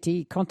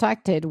curiosity,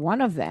 contacted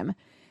one of them,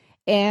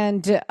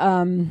 and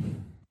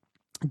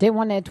they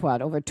wanted,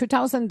 over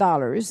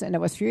 $2,000, and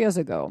that was 3 years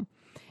ago.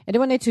 And they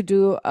wanted to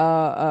do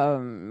a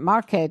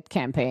market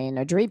campaign,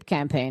 a drip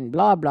campaign,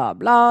 blah, blah,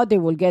 blah. They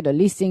will get a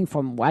listing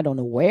from I don't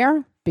know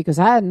where, because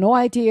I had no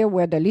idea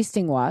where the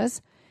listing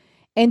was.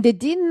 And they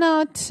did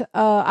not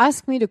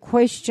ask me the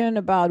question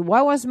about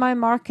what was my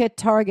market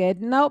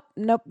target. Nope.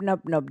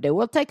 They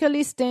will take a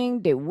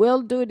listing. They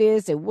will do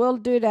this. They will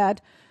do that.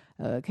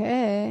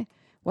 Okay.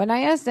 When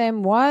I asked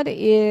them, what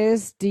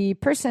is the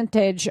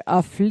percentage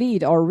of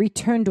lead or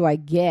return do I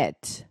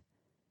get?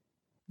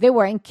 They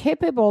were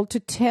incapable to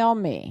tell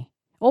me.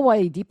 Oh, well,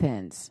 it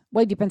depends.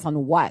 Well, it depends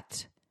on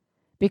what?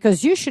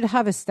 Because you should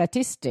have a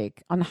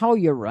statistic on how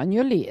you run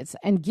your leads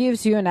and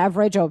gives you an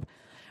average of,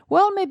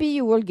 well, maybe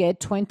you will get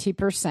 20%,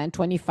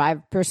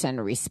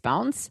 25%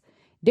 response.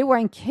 They were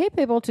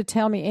incapable to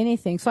tell me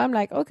anything. So I'm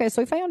like, okay,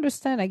 so if I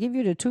understand, I give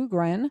you the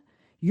 $2,000.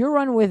 You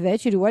run with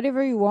it. You do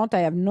whatever you want.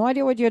 I have no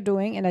idea what you're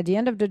doing. And at the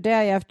end of the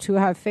day, I have to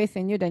have faith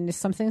in you that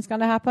something's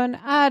going to happen.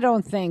 I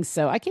don't think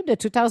so. I keep the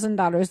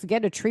 $2,000 to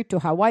get a trip to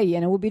Hawaii,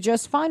 and I will be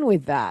just fine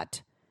with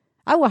that.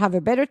 I will have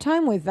a better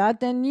time with that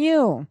than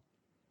you.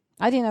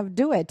 I didn't have to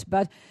do it.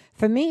 But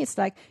for me, it's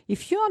like,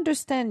 if you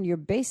understand your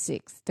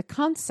basics, the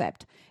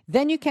concept,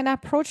 then you can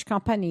approach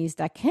companies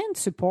that can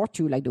support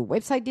you, like the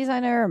website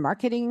designer,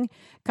 marketing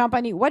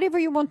company, whatever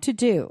you want to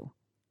do.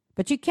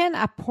 But you can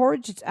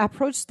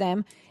approach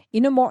them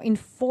in a more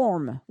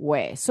informed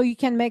way, so you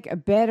can make a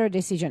better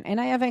decision.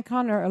 And I have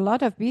encountered a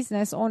lot of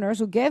business owners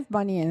who gave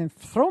money and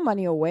throw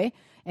money away,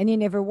 and it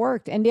never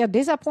worked. And they are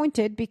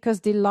disappointed because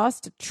they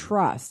lost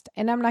trust.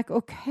 And I'm like,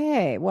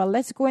 okay, well,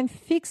 let's go and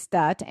fix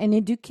that and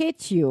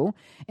educate you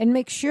and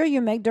make sure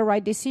you make the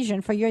right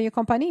decision for you and your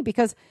company.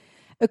 Because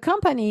a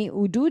company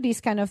who do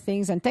these kind of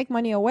things and take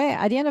money away,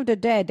 at the end of the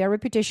day, their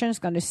reputation is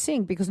going to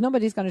sink because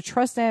nobody's going to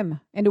trust them,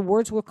 and the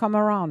words will come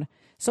around.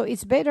 So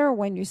it's better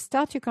when you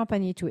start your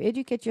company to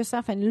educate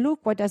yourself and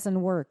look what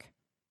doesn't work.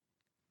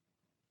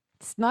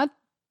 It's not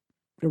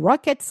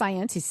rocket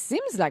science. It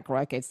seems like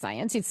rocket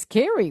science. It's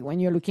scary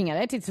when you're looking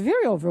at it. It's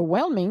very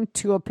overwhelming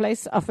to a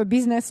place of a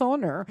business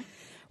owner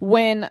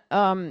when,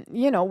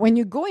 when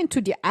you go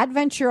into the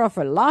adventure of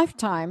a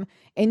lifetime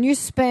and you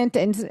spend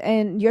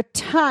and your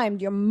time,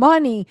 your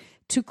money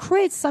to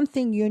create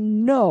something you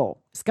know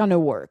is going to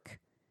work.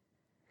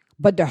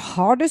 But the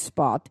hardest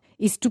part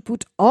is to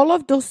put all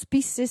of those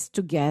pieces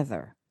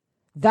together.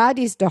 That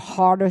is the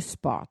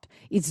hardest part.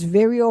 It's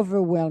very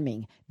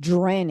overwhelming,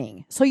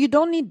 draining. So you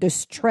don't need the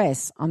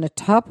stress on the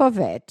top of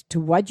it to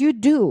what you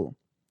do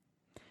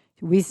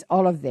with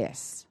all of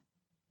this.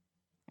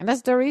 And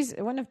that's the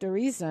reason. One of the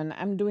reasons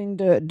I'm doing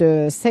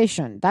the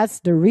session. That's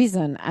the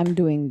reason I'm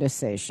doing the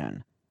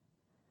session.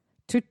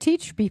 To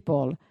teach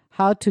people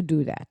how to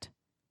do that.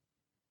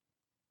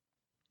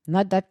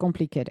 Not that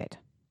complicated.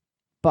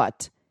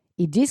 But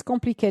it is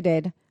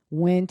complicated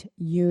when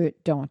you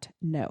don't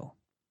know.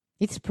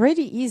 It's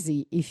pretty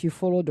easy if you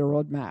follow the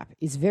roadmap.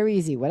 It's very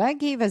easy. What I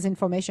give as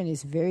information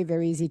is very,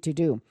 very easy to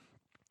do.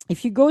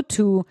 If you go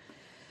to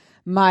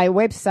my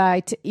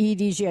website,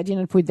 EDG, I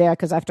didn't put there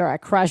because after I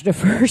crashed the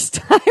first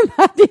time,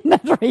 I did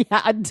not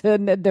re-add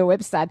the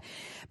website.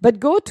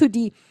 But go to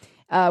the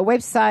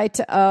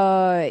website,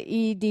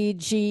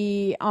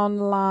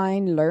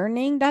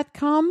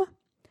 edgonlinelearning.com.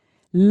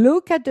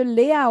 Look at the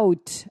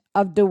layout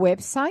of the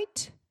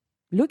website.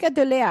 Look at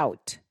the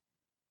layout.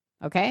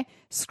 Okay?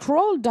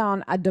 Scroll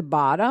down at the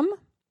bottom,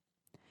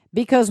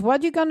 because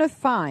what you're going to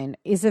find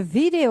is a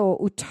video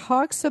who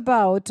talks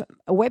about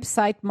a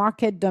website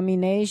market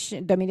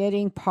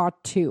dominating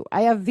part 2.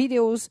 I have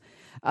videos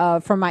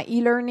from my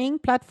e-learning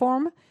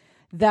platform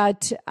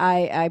that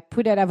I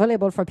put it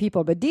available for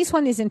people. But this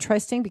one is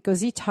interesting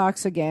because he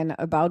talks again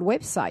about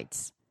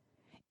websites.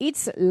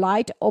 It's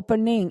light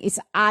opening. It's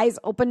eyes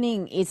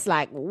opening. It's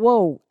like,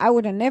 whoa, I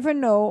would have never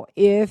know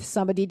if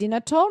somebody did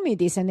not tell me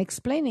this and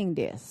explaining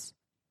this.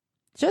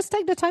 Just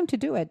take the time to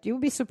do it. You'll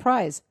be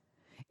surprised.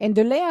 And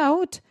the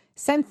layout,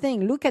 same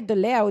thing. Look at the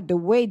layout, the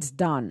way it's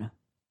done.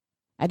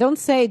 I don't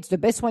say it's the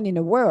best one in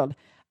the world.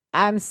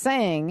 I'm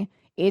saying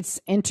it's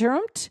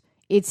interrupt,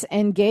 it's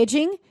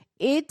engaging,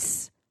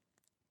 it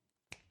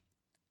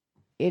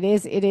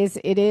is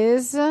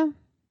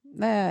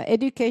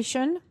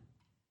education.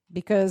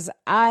 Because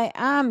I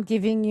am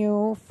giving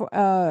you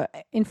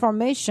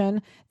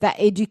information that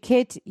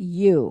educate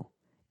you.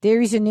 There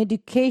is an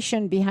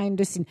education behind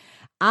the scene.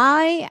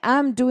 I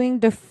am doing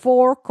the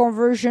 4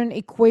 conversion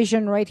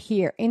equation right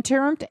here.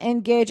 Interrupt,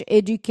 engage,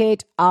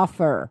 educate,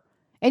 offer.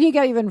 And you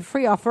got even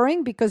free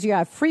offering because you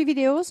have free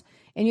videos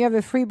and you have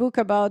a free book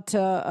about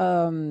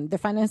the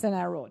finance that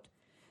I wrote.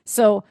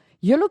 So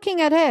you're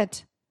looking at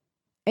it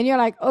and you're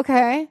like,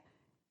 okay,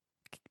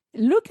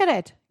 look at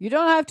it. You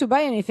don't have to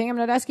buy anything. I'm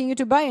not asking you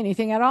to buy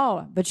anything at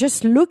all. But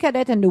just look at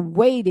it and the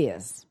way it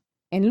is.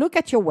 And look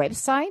at your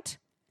website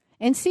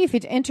and see if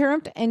it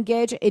interrupt,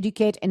 engage,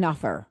 educate, and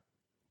offer.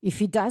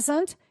 If it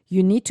doesn't,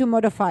 you need to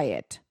modify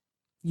it.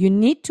 You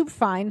need to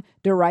find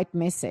the right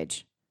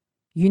message.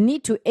 You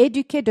need to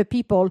educate the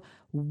people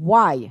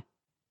why.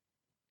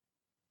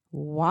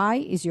 Why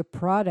is your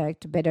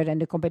product better than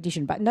the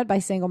competition? But not by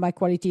saying, oh, my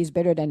quality is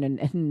better than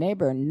a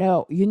neighbor.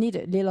 No, you need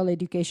a little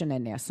education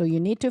in there. So you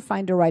need to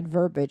find the right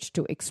verbiage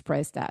to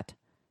express that.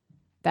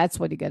 That's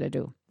what you got to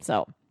do.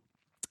 So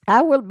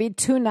I will be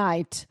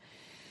tonight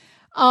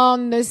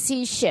on the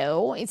Sea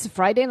Show. It's a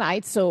Friday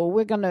night, so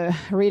we're going to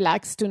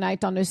relax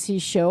tonight on the Sea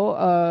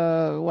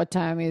Show. What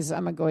time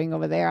am I going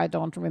over there? I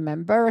don't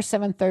remember.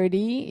 7:30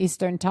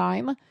 Eastern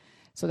Time.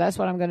 So that's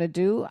what I'm going to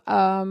do.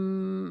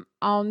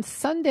 On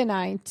Sunday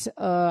night,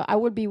 I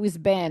will be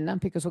with Ben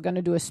because we're going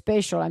to do a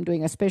special. I'm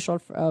doing a special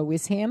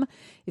with him.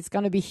 It's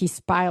going to be his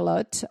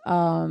pilot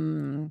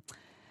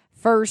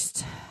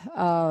first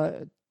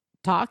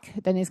talk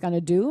that he's going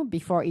to do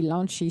before he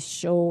launches his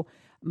show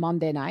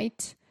Monday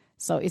night.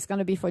 So it's going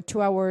to be for 2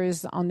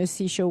 hours on the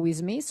Sea Show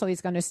with me. So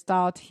he's going to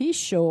start his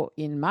show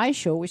in my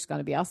show, which is going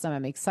to be awesome.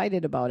 I'm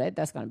excited about it.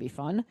 That's going to be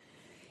fun.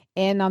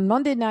 And on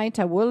Monday night,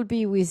 I will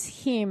be with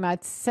him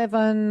at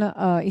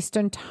 7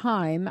 Eastern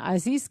Time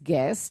as his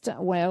guest.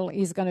 Well,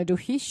 he's going to do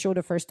his show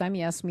the first time.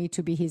 He asked me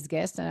to be his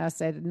guest, and I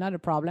said, not a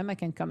problem. I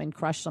can come and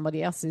crush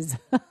somebody else's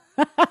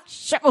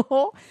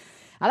show.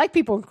 I like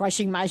people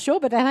crushing my show,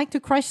 but I like to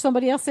crush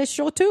somebody else's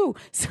show too.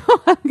 So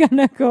I'm going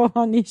to go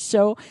on his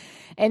show,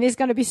 and it's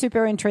going to be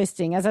super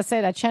interesting. As I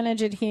said, I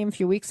challenged him a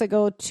few weeks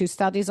ago to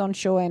start his own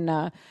show,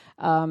 and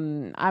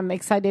I'm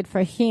excited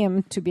for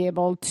him to be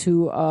able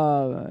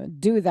to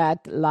do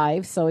that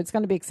live. So it's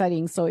going to be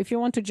exciting. So if you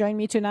want to join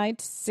me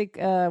tonight,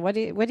 what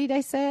did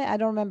I say? I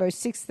don't remember.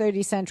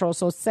 6:30 Central,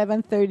 so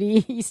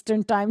 7:30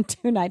 Eastern Time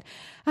tonight.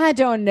 I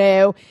don't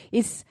know.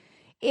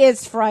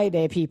 It's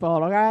Friday, people,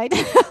 all right?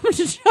 I'm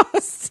just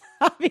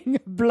having a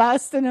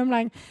blast, and I'm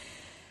like,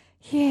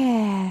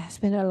 yeah, it's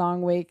been a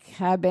long week.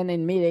 I've been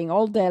in meeting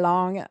all day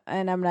long,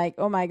 and I'm like,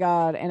 oh, my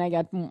God. And I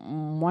got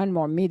one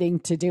more meeting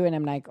to do, and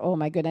I'm like, oh,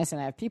 my goodness.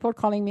 And I have people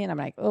calling me, and I'm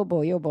like, oh,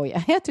 boy, oh, boy. I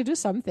had to do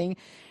something,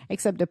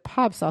 except the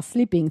pups are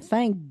sleeping.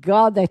 Thank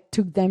God I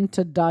took them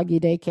to doggy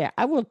daycare.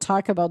 I will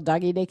talk about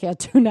doggy daycare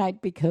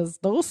tonight because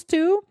those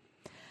two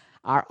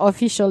are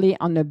officially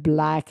on the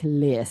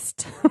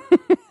blacklist.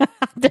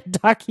 The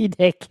doggy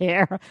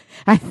daycare.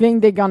 I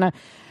think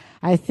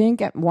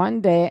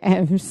one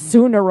day,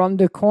 soon around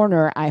the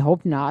corner, I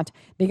hope not,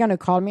 they're going to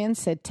call me and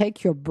say,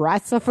 take your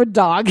brats of a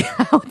dog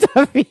out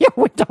of here.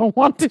 We don't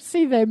want to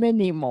see them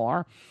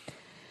anymore.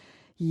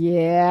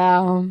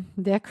 Yeah,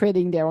 they're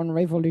creating their own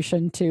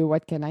revolution too.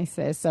 What can I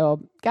say? So,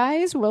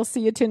 guys, we'll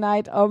see you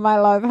tonight. Oh, my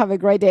love, have a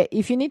great day.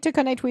 If you need to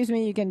connect with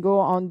me, you can go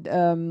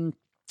on...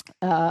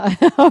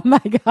 oh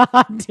my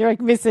God,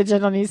 direct message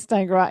on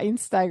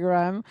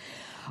Instagram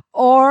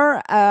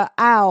or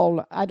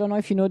Owl. I don't know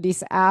if you know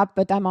this app,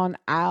 but I'm on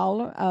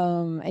Owl,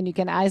 and you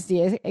can ask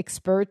the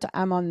expert.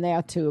 I'm on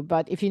there too.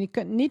 But if you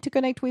need to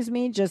connect with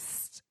me,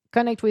 just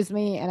connect with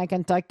me and I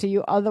can talk to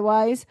you.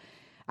 Otherwise,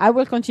 I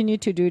will continue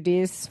to do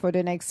this for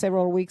the next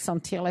several weeks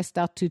until I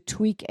start to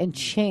tweak and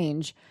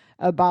change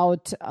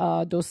about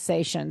those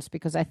sessions,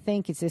 because I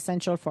think it's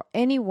essential for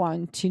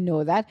anyone to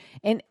know that.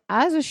 And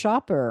as a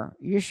shopper,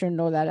 you should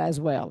know that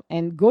as well.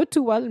 And go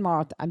to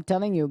Walmart. I'm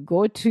telling you,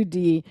 go to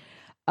the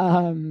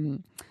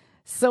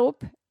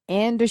soap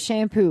and the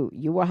shampoo.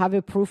 You will have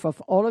a proof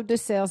of all of the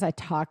sales I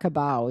talk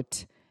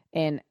about.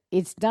 And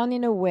it's done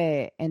in a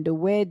way, and the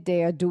way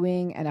they are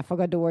doing, and I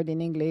forgot the word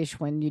in English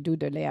when you do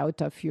the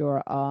layout of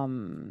your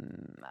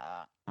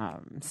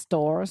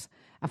stores.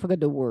 I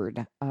forgot the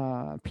word.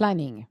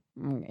 Planning.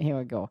 Here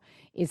we go.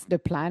 It's the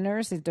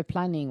planners, it's the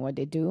planning, what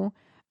they do.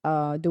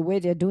 The way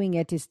they're doing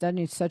it is done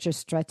in such a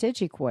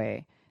strategic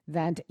way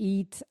that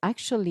it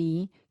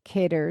actually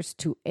caters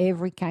to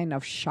every kind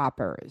of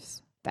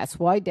shoppers. That's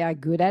why they are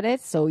good at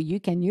it. So you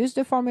can use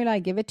the formula I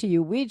give it to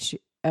you, which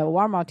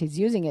Walmart is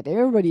using it.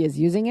 Everybody is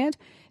using it.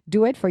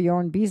 Do it for your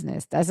own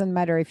business. Doesn't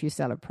matter if you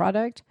sell a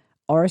product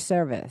or a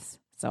service.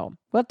 So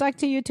we'll talk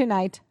to you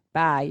tonight.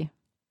 Bye.